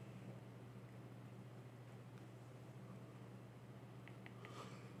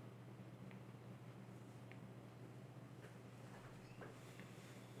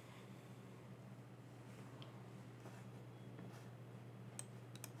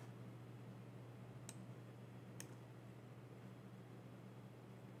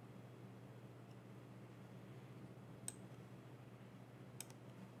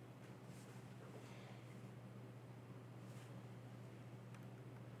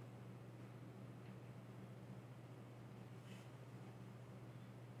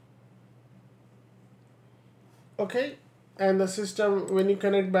 Okay, and the system, when you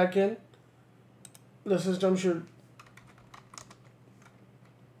connect back in, the system should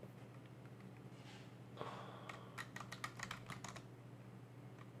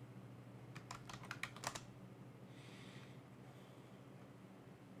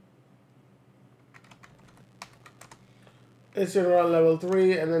it's in run level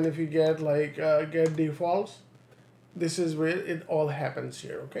 3, and then if you get like get defaults, this is where it all happens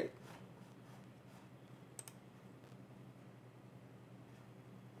here. Okay.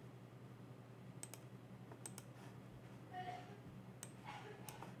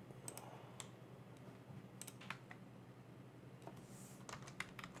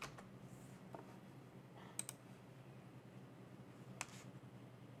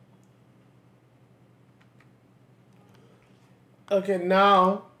 Okay,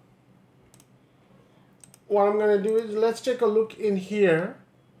 now what I'm going to do is let's take a look in here.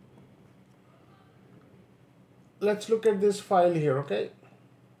 Let's look at this file here, okay?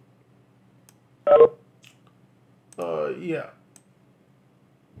 Yeah.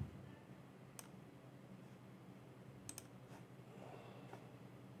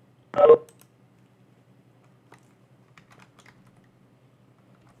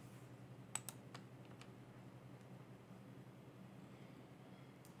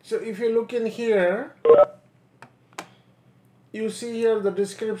 So if you look in here, you see here the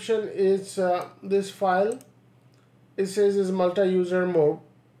description is this file. It says is multi-user mode.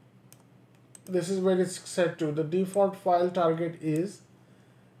 This is where it's set to. The default file target is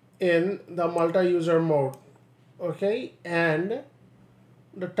in the multi-user mode. Okay, and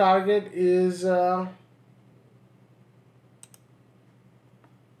the target is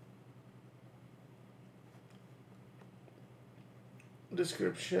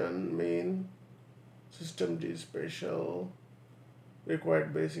description main system D special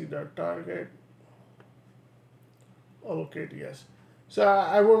required basic dot target allocate. Yes, so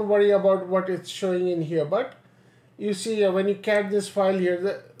I won't worry about what it's showing in here, but you see when you cat this file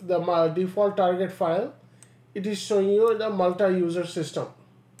here, the default target file, it is showing you the multi-user system.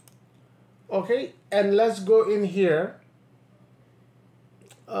 Okay, and let's go in here.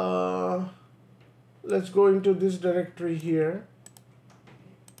 Let's go into this directory here.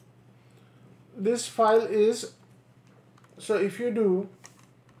 This file is, so if you do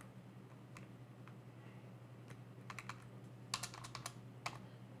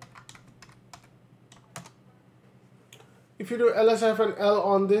ls-l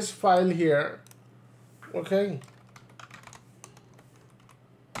on this file here, okay,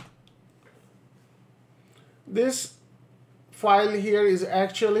 this file here is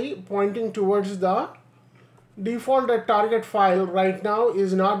actually pointing towards the default target file. Right now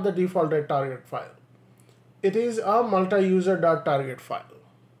is not the default target file. It is a multi-user.target file.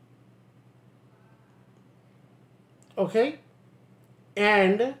 Okay,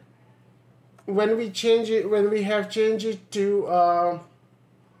 and when we change it, when we have changed it to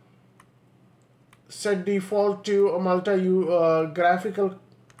set default to a graphical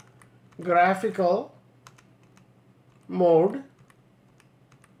mode,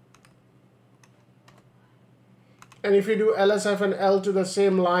 and if you do ls-l to the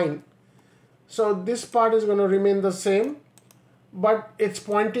same line, so this part is going to remain the same, but it's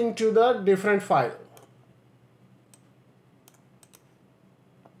pointing to the different file.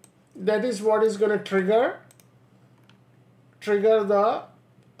 That is what is going to trigger the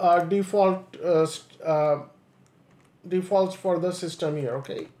defaults for the system here.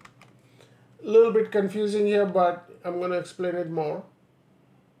 Okay, a little bit confusing here, but I'm going to explain it more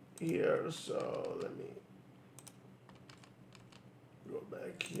here. So let me go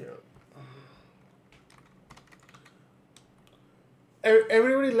back here.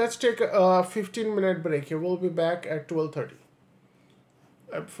 Everybody, let's take a 15-minute break here. We'll be back at 12:30.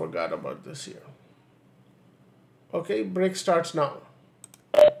 I forgot about this here. Okay, break starts now.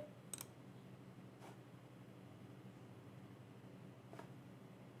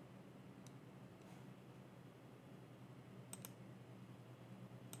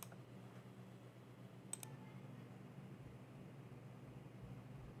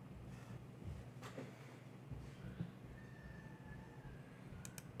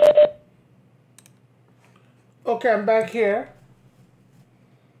 Okay, I'm back here.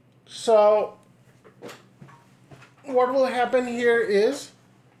 So what will happen here is,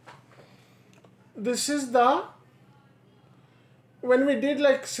 this is the, when we did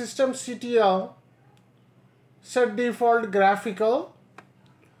like systemctl set default graphical,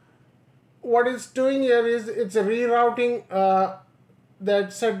 what it's doing here is it's rerouting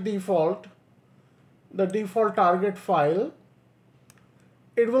that set default, the default target file.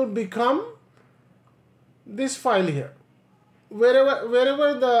 It will become this file here.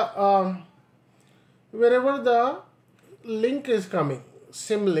 Wherever the link is coming,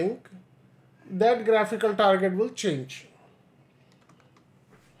 sim link, that graphical target will change.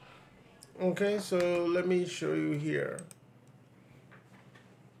 Okay, so let me show you here.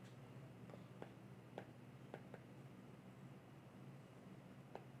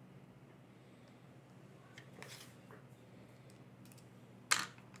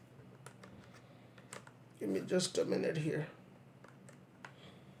 Give me just a minute here.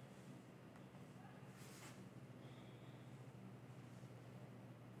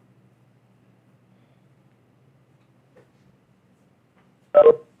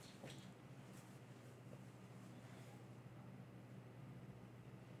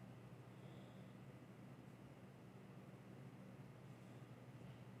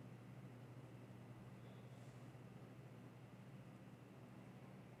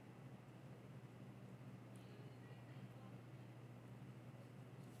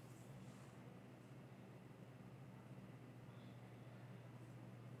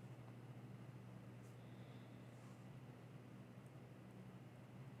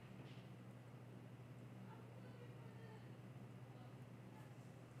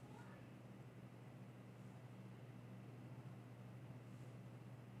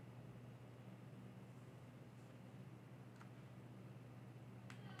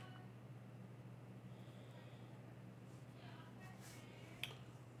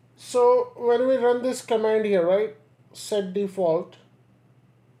 So when we run this command here, right, set default,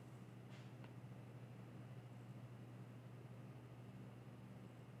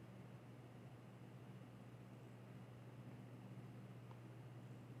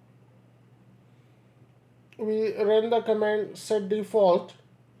 we run the command set default,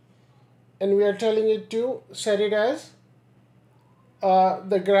 and we are telling it to set it as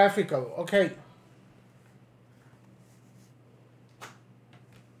the graphical. Okay.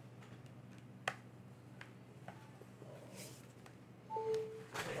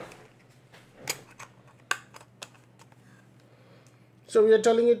 So we are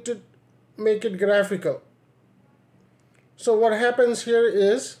telling it to make it graphical. So what happens here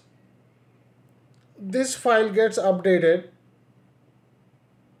is this file gets updated,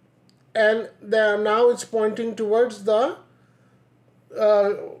 and now it's pointing towards the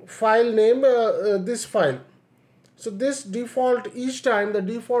file name, this file. So this default, each time the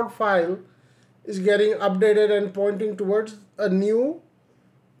default file is getting updated and pointing towards a new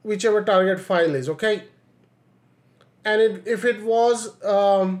whichever target file is. Okay. And if it was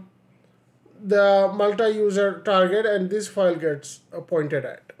the multi-user target, and this file gets pointed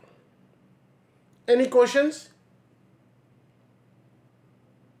at. Any questions?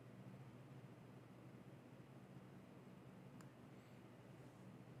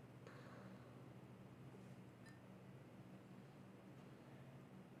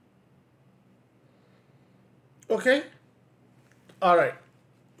 Okay. All right.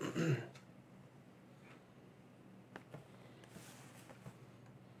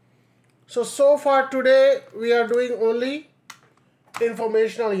 So far today we are doing only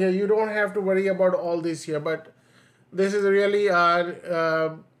informational here. You don't have to worry about all this here, but this is really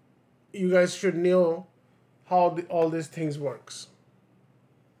you guys should know how all these things works.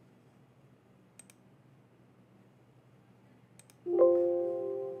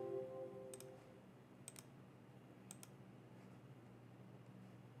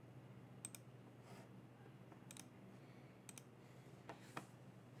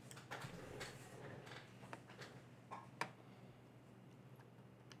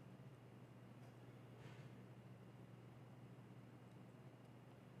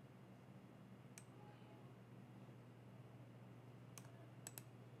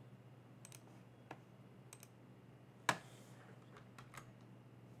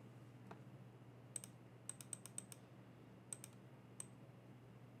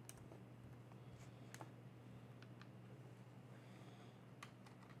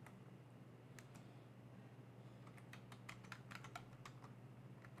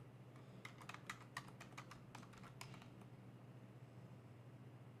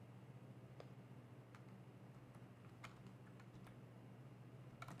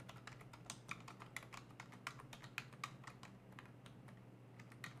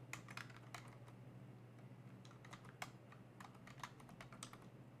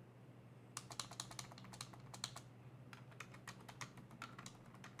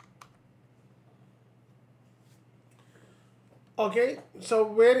 Okay, so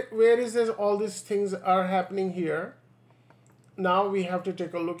where is this? All these things are happening here. Now we have to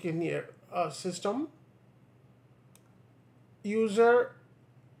take a look in here. System, user,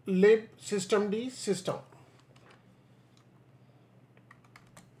 lib, systemd, system.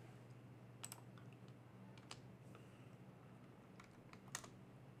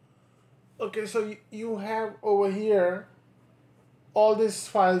 Okay, so you have over here all these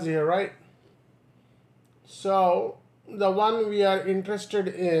files here, right? So the one we are interested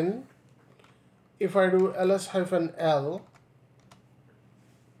in, if I do ls-l,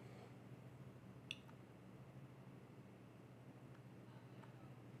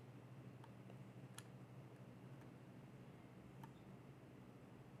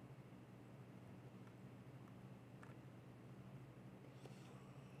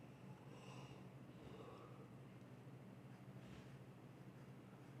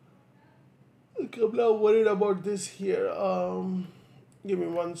 okay, I'm not worried about this here. Give me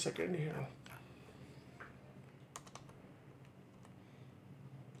 1 second here.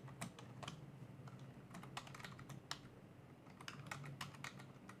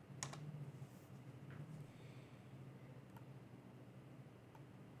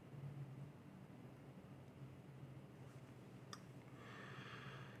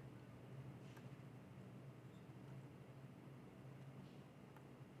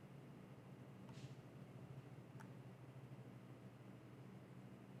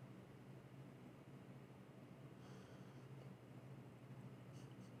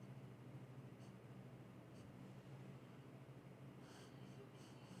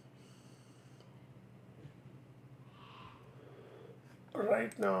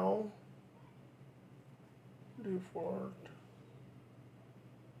 Right now, default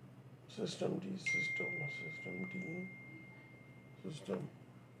system D, system.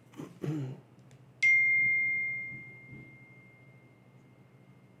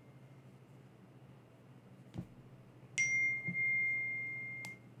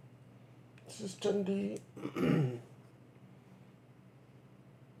 System D.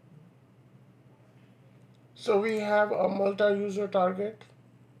 So we have a multi-user target.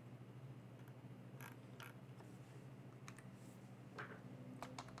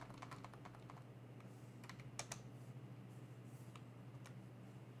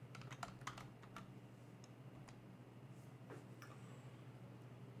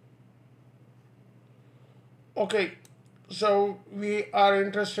 Okay, so we are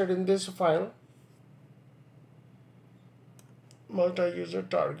interested in this file, multi-user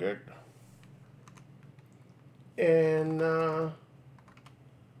target, and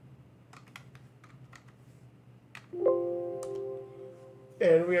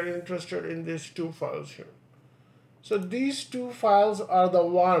we are interested in these two files here. So these two files are the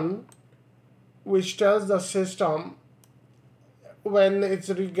one which tells the system when it's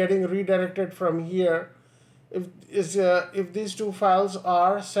getting redirected from here. If these two files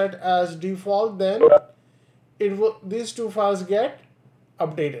are set as default, then these two files get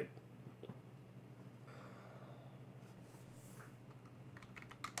updated.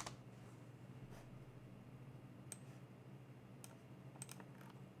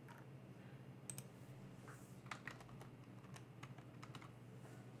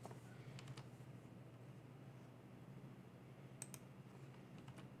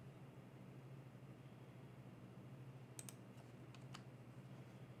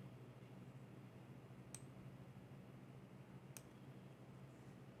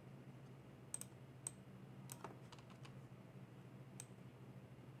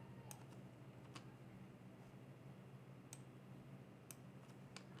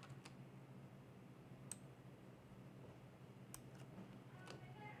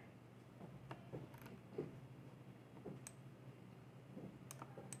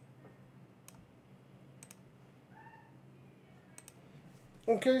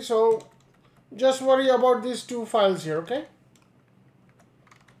 Okay, so just worry about these two files here, okay?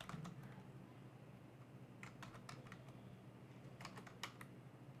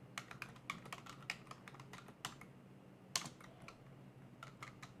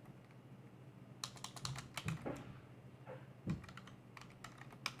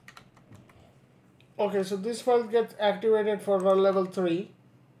 Okay, so this file gets activated for run level 3,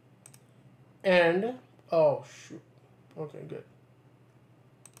 and oh shoot, okay, good.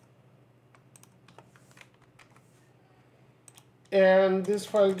 And this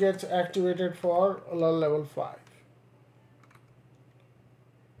file gets activated for run level 5.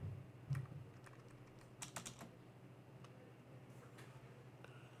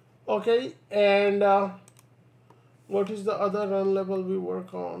 Okay, and what is the other run level we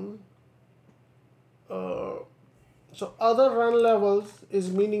work on? So other run levels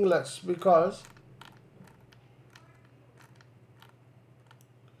is meaningless because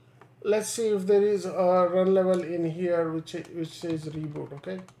let's see if there is a run level in here which says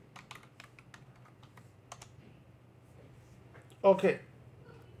reboot. Okay,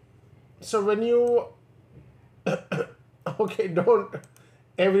 so when you okay, don't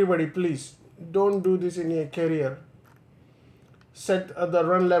Everybody, please don't do this in your career. Set the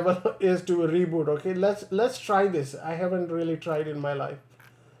run level is to reboot. Okay, let's try this. I haven't really tried in my life,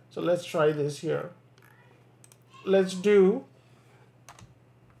 so let's try this here. Let's do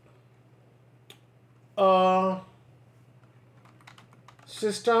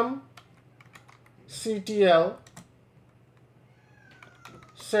system CTL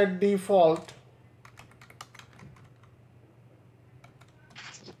set default.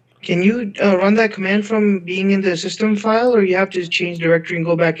 Can you run that command from being in the system file, or you have to change directory and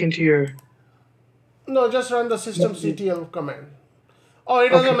go back into your? No, just run the system CTL command. Oh, it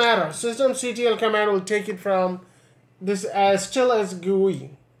doesn't matter. System CTL command will take it from this as still as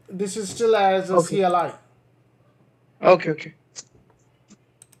GUI. This is still as a CLI. Okay.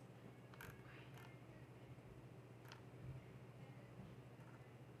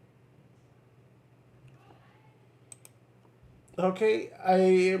 Okay, I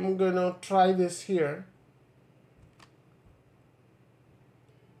am gonna try this here.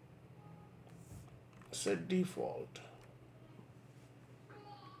 Set default.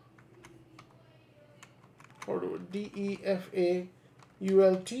 Forward DEFAULT.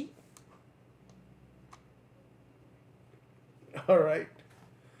 All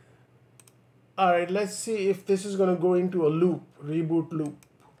right, let's see if this is going to go into a loop, reboot loop.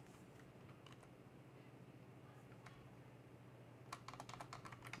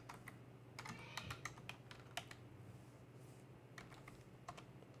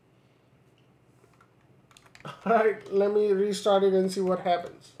 All right, let me restart it and see what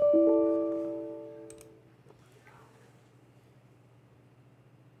happens.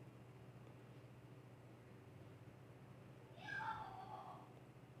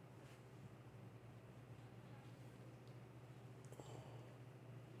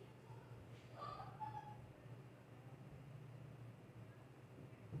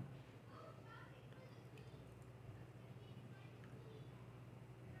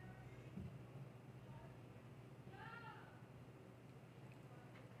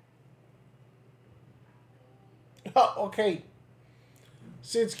 Oh, okay.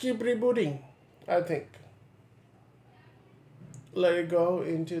 So it's keep rebooting, I think. Let it go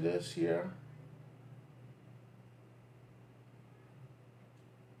into this here.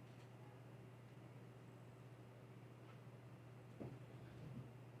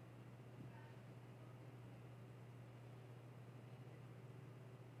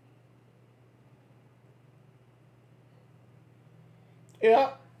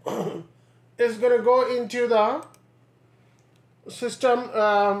 Yeah, it's going to go into the system.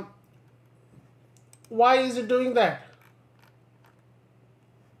 Why is it doing that?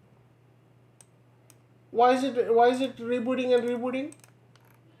 Why is it rebooting and rebooting?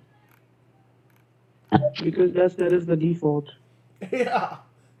 Because that is the default. Yeah,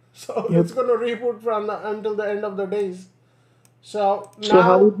 so it's going to reboot from until the end of the days. So now, So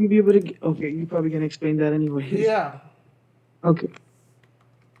how would you be able to? Okay, you probably can explain that anyway. Yeah. Okay.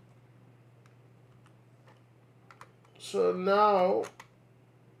 So now,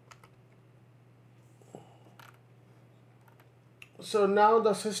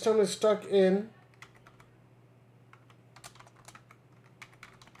 the system is stuck in.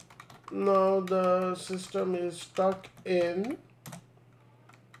 Now the system is stuck in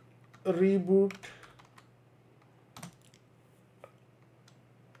reboot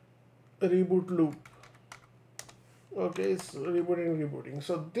loop. Okay, it's rebooting.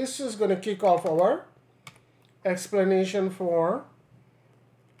 So this is going to kick off our explanation for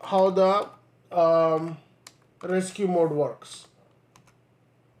how the rescue mode works.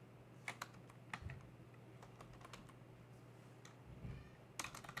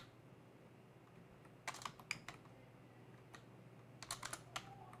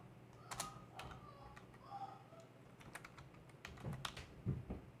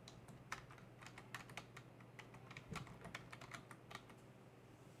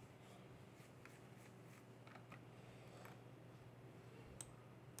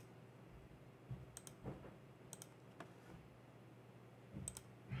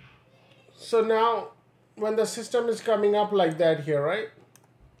 So now, when the system is coming up like that here, right?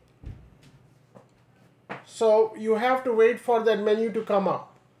 So you have to wait for that menu to come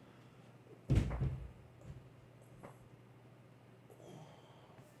up.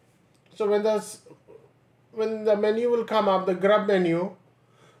 So when the menu will come up, the grub menu,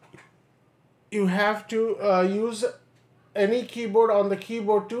 you have to use any keyboard on the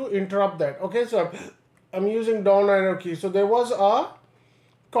keyboard to interrupt that. Okay, so I'm using down arrow key. So there was a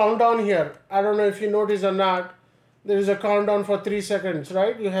countdown here. I don't know if you notice or not. There is a countdown for 3 seconds,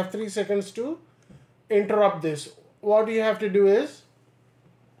 right? You have 3 seconds to interrupt this. What you have to do is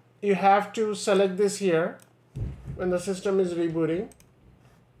you have to select this here when the system is rebooting.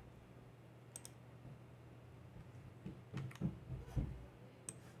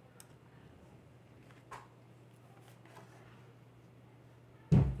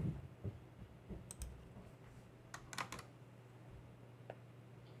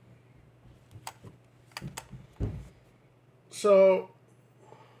 So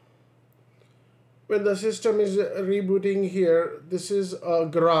when the system is rebooting here, this is a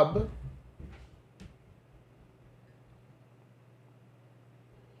grub.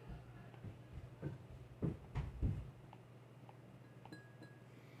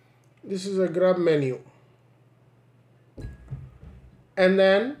 This is a grub menu. And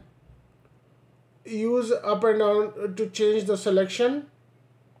then use up and down to change the selection.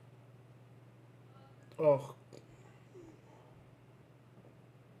 Oh.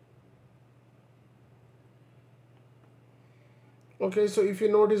 Okay, so if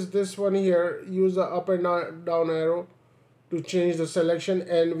you notice this one here, use the up and down arrow to change the selection,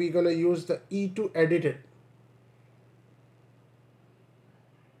 and we're going to use the E to edit it.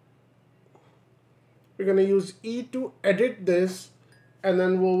 We're going to use E to edit this, and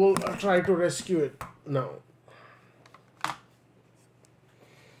then we will try to rescue it now.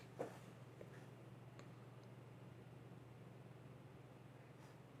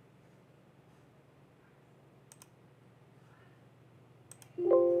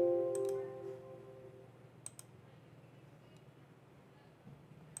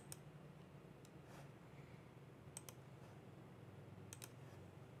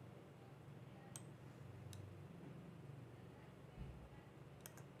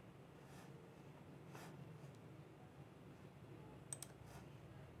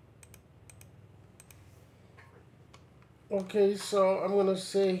 Okay, so I'm going to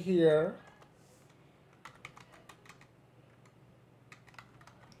say here,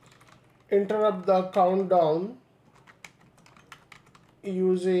 interrupt the countdown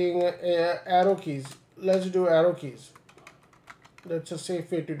using arrow keys. Let's do arrow keys. That's a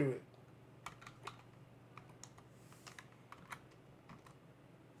safe way to do it.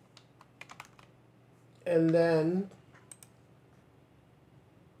 And then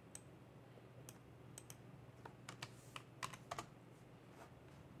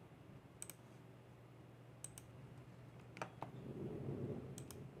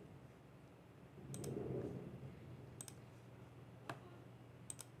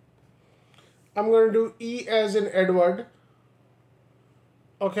I'm going to do E as in Edward.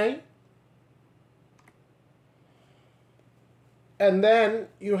 Okay. And then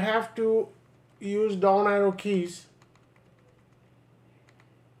you have to use down arrow keys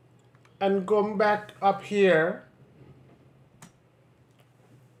and come back up here.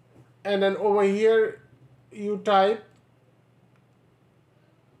 And then over here you type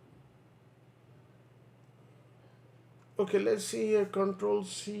okay, let's see here, Control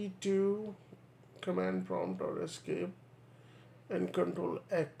C to command prompt or escape, and Control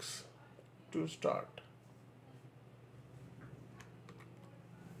X to start.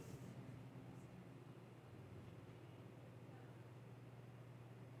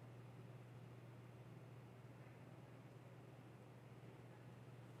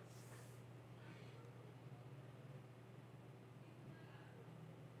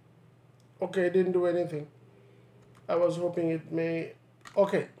 Okay, it didn't do anything. I was hoping it may.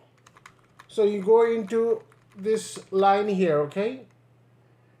 Okay, so you go into this line here, okay,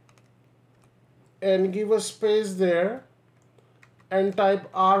 and give a space there and type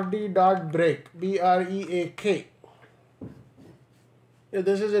rd.break, B-R-E-A-K. Yeah,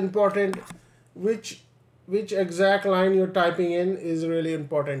 this is important. Which exact line you're typing in is really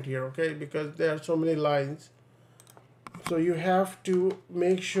important here, okay, because there are so many lines. So you have to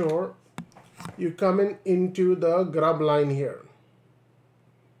make sure you come into the grub line here.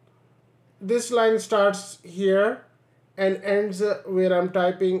 This line starts here and ends where I'm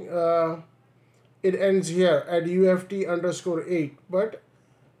typing, it ends here at UFT_8, but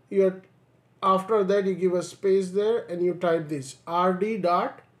you're, after that you give a space there and you type this rd.break.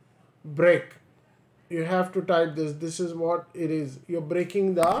 You have to type this. This is what it is. You're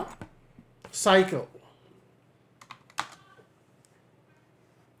breaking the cycle.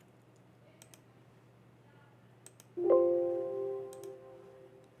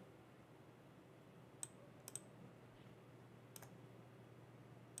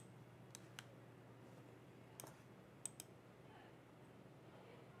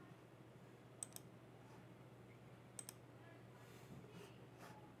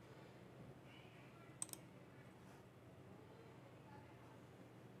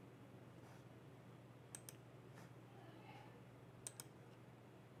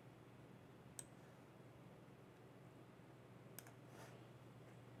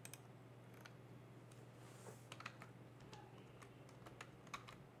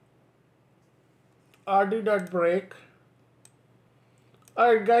 rd.break.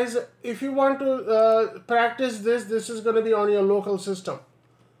 All right, guys, if you want to practice this, this is going to be on your local system.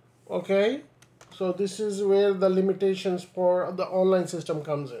 Okay, so this is where the limitations for the online system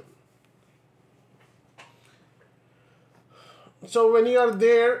comes in. So when you are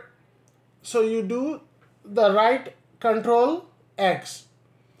there, so you do the right control X,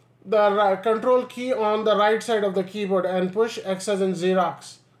 the control key on the right side of the keyboard, and push X as in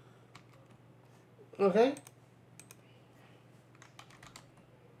Xerox. Okay,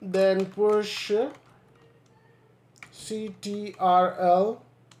 then push CTRL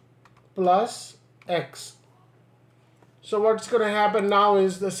plus X. So what's going to happen now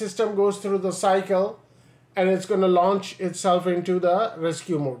is the system goes through the cycle and it's going to launch itself into the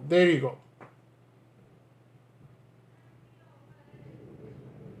rescue mode. There you go.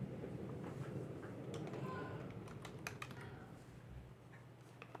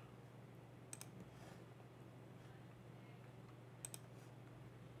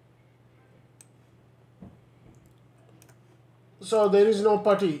 So there is no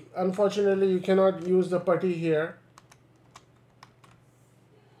putty. Unfortunately, you cannot use the putty here.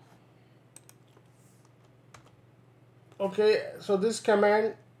 Okay, so this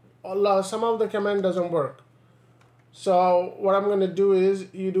command, some of the command doesn't work. So what I'm going to do is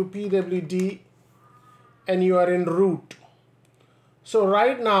you do pwd and you are in root. So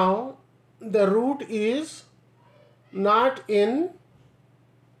right now the root is not in,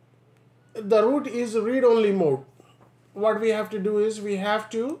 the root is read-only mode. What we have to do is we have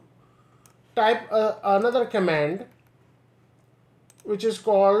to type another command which is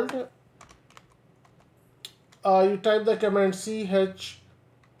called, you type the command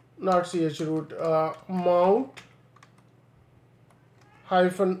root, mount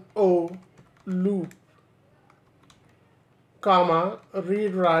 -o loop, comma,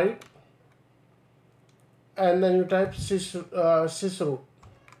 read write, and then you type sysroot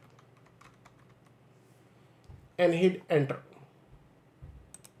and hit enter.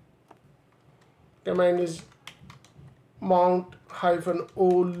 Command is mount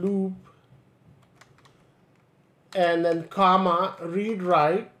 -o loop and then comma, read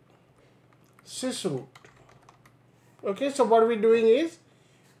write, sysroot. Okay, so what we're doing is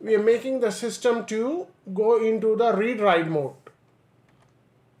we are making the system to go into the read write mode.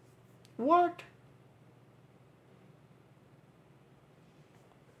 What?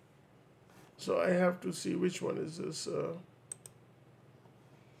 So I have to see which one is this.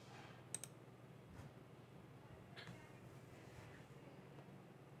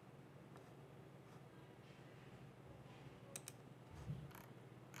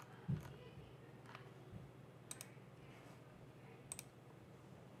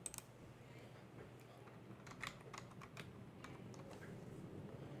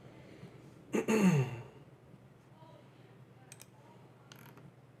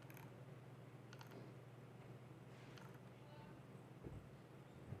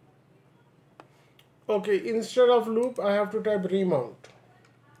 Okay, instead of loop, I have to type remount.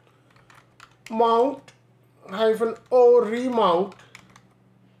 Mount -o remount,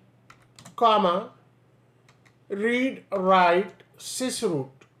 comma, read write sysroot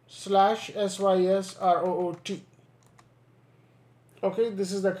 /sysroot. Okay,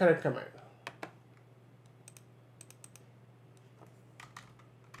 this is the correct command.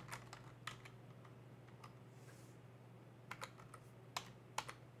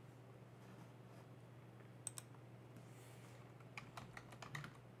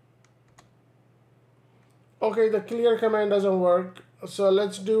 Okay, the clear command doesn't work. So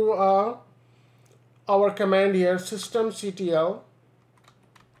let's do our command here, systemctl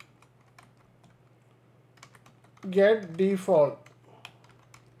get default.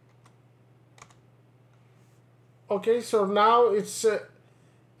 Okay, so now it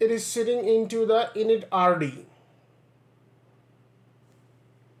is sitting into the init rd.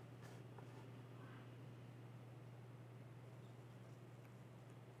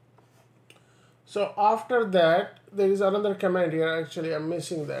 So after that, there is another command here. Actually, I'm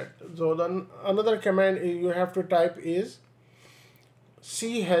missing that. So then another command you have to type is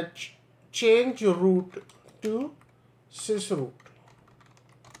change root to sysroot.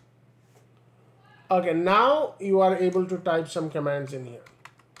 Okay, now you are able to type some commands in here.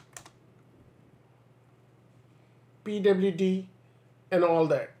 pwd and all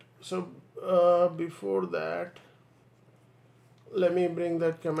that. So before that, let me bring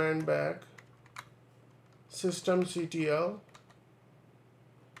that command back. Systemctl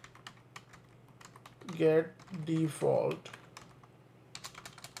get default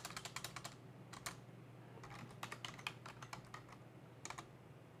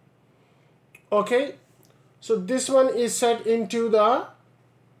Okay, so this one is set into the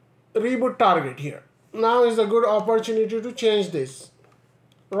reboot target here. Now is a good opportunity to change this,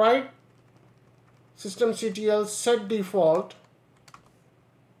 right? Systemctl set default,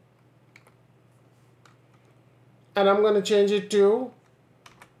 and I'm going to change it to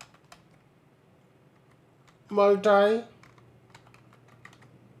multi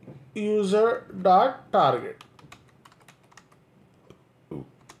user dot target.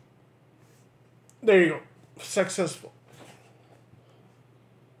 There you go, successful.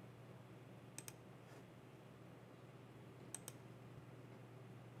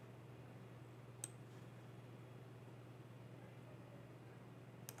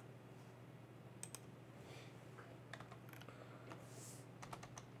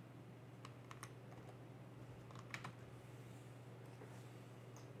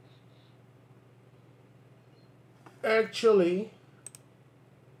 Actually,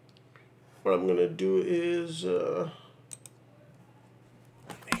 what I'm gonna do is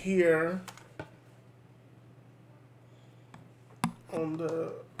here on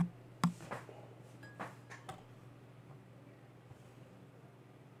the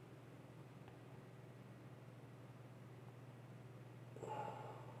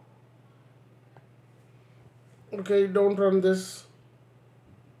okay, don't run this.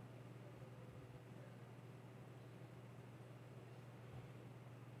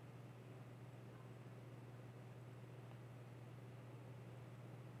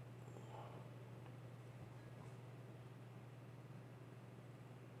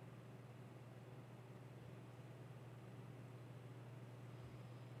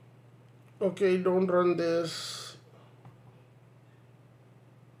 Okay, don't run this.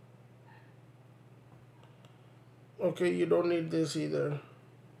 Okay, you don't need this either.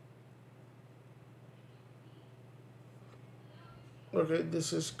 Okay,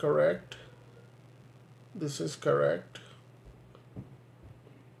 this is correct. This is correct.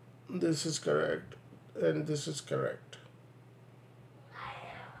 This is correct. And this is correct.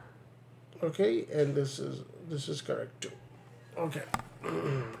 Okay, and this is correct too. Okay.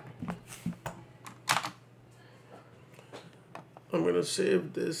 I'm gonna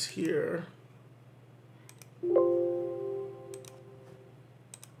save this here.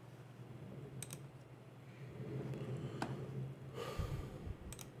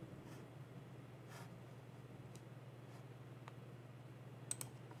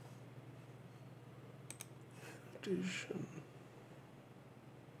 Addition.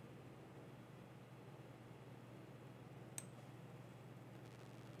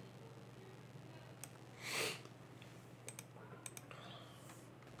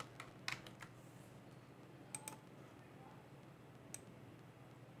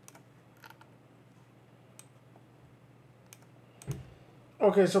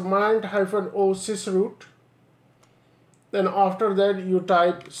 Okay, so -o sysroot. Then after that you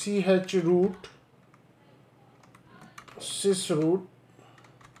type chroot sysroot,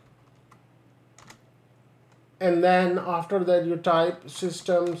 and then after that you type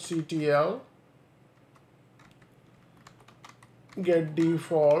systemctl get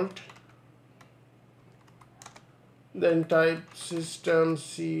default, then type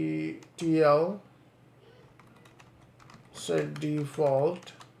systemctl set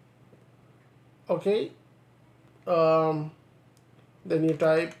default. Okay, then you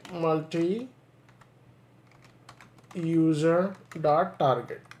type multi user dot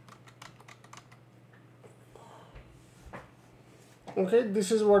target. Okay,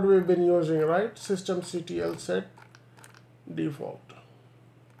 this is what we've been using, right? Systemctl set default.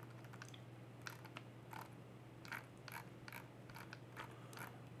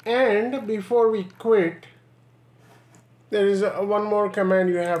 And before we quit, there is one more command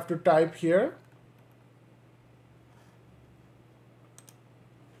you have to type here.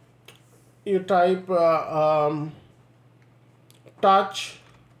 You type touch,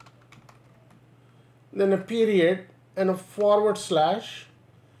 then a period and a /,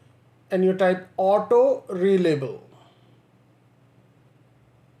 and you type auto relabel.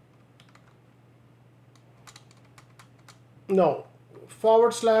 No,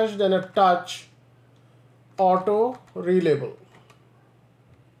 / then a touch auto relabel.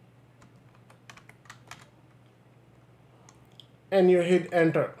 And you hit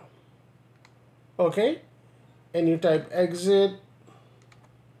enter. Okay, and you type exit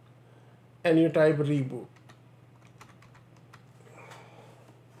and you type reboot.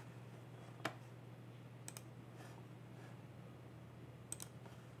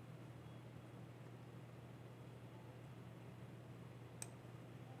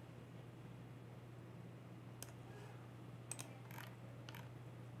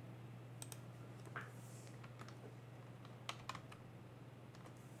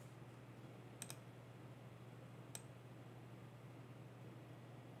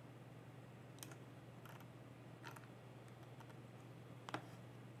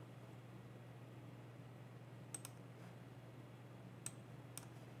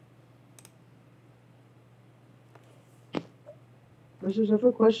 Mr.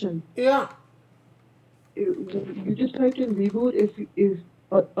 Zafar, question. Yeah. You just typed in reboot. If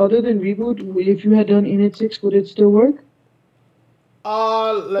other than reboot, if you had done init 6, would it still work?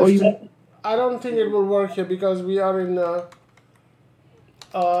 Or Let's. you? I don't think it will work here because we are in.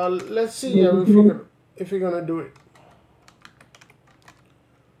 Let's see Yeah, if we can, if we're gonna do it.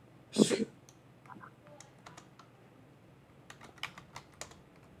 Okay.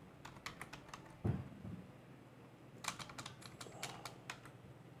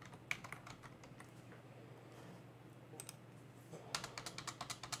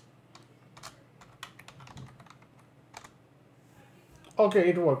 Okay,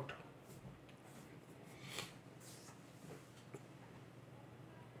 it worked.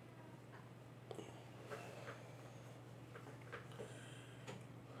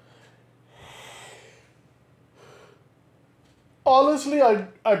 Honestly,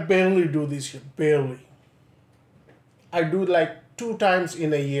 I barely do this here. Barely. I do like 2 times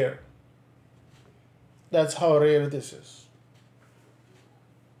in a year. That's how rare this is.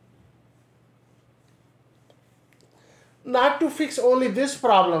 Not to fix only this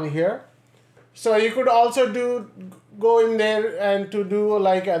problem here. So you could also go in there and to do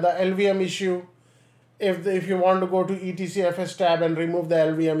like the LVM issue. If you want to go to etcfs tab and remove the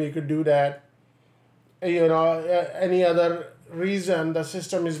LVM, you could do that. Any other reason the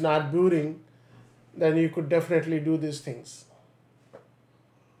system is not booting, then you could definitely do these things.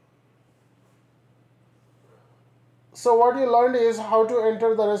 So what you learned is how to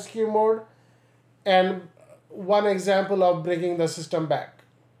enter the rescue mode and one example of bringing the system back.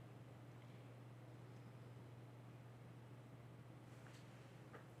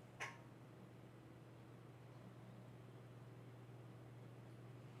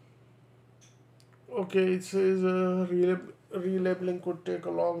 Okay, it says relabeling could take a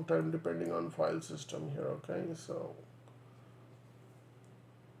long time depending on file system here. Okay, so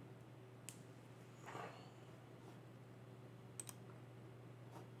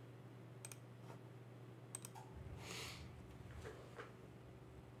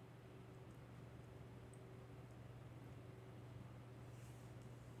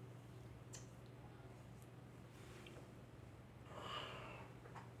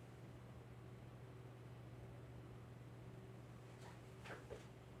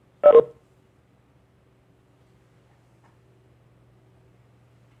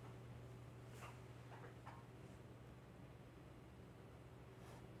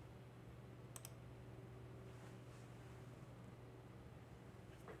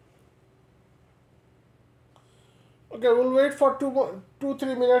okay, we'll wait for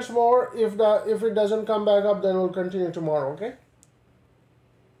 3 minutes more. If it doesn't come back up, then we'll continue tomorrow. Okay.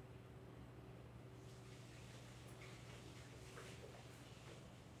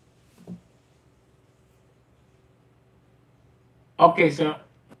 Okay, sir.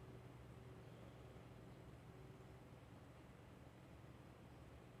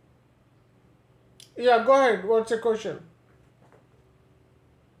 Yeah, go ahead. What's your question?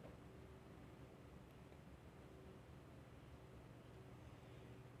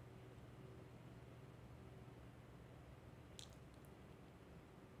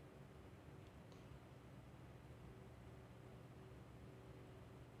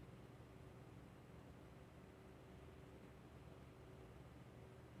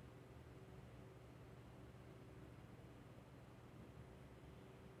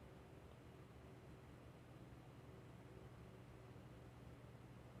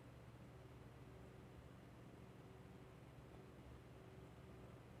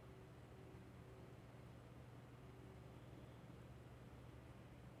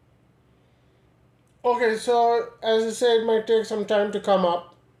 Okay, so as I said, it might take some time to come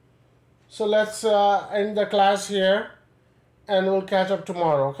up. So let's end the class here and we'll catch up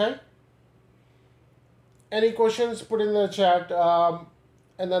tomorrow, okay? Any questions, put in the chat,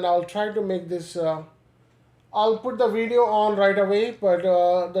 and then I'll try to make this. I'll put the video on right away, but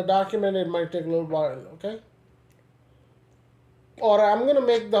the document, it might take a little while, okay? Or I'm gonna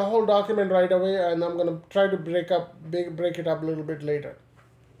make the whole document right away, and I'm gonna try to break it up a little bit later.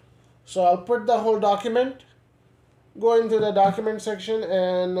 So I'll put the whole document, go into the document section,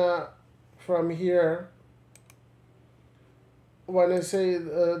 and from here, when I say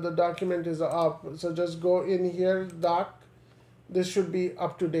the document is up, so just go in here, doc. This should be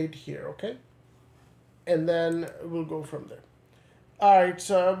up to date here, okay? And then we'll go from there. All right,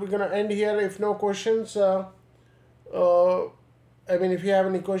 so we're gonna end here. If no questions, if you have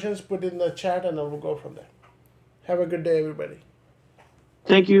any questions, put in the chat, and then we'll go from there. Have a good day, everybody.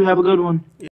 Thank you. Have a good one.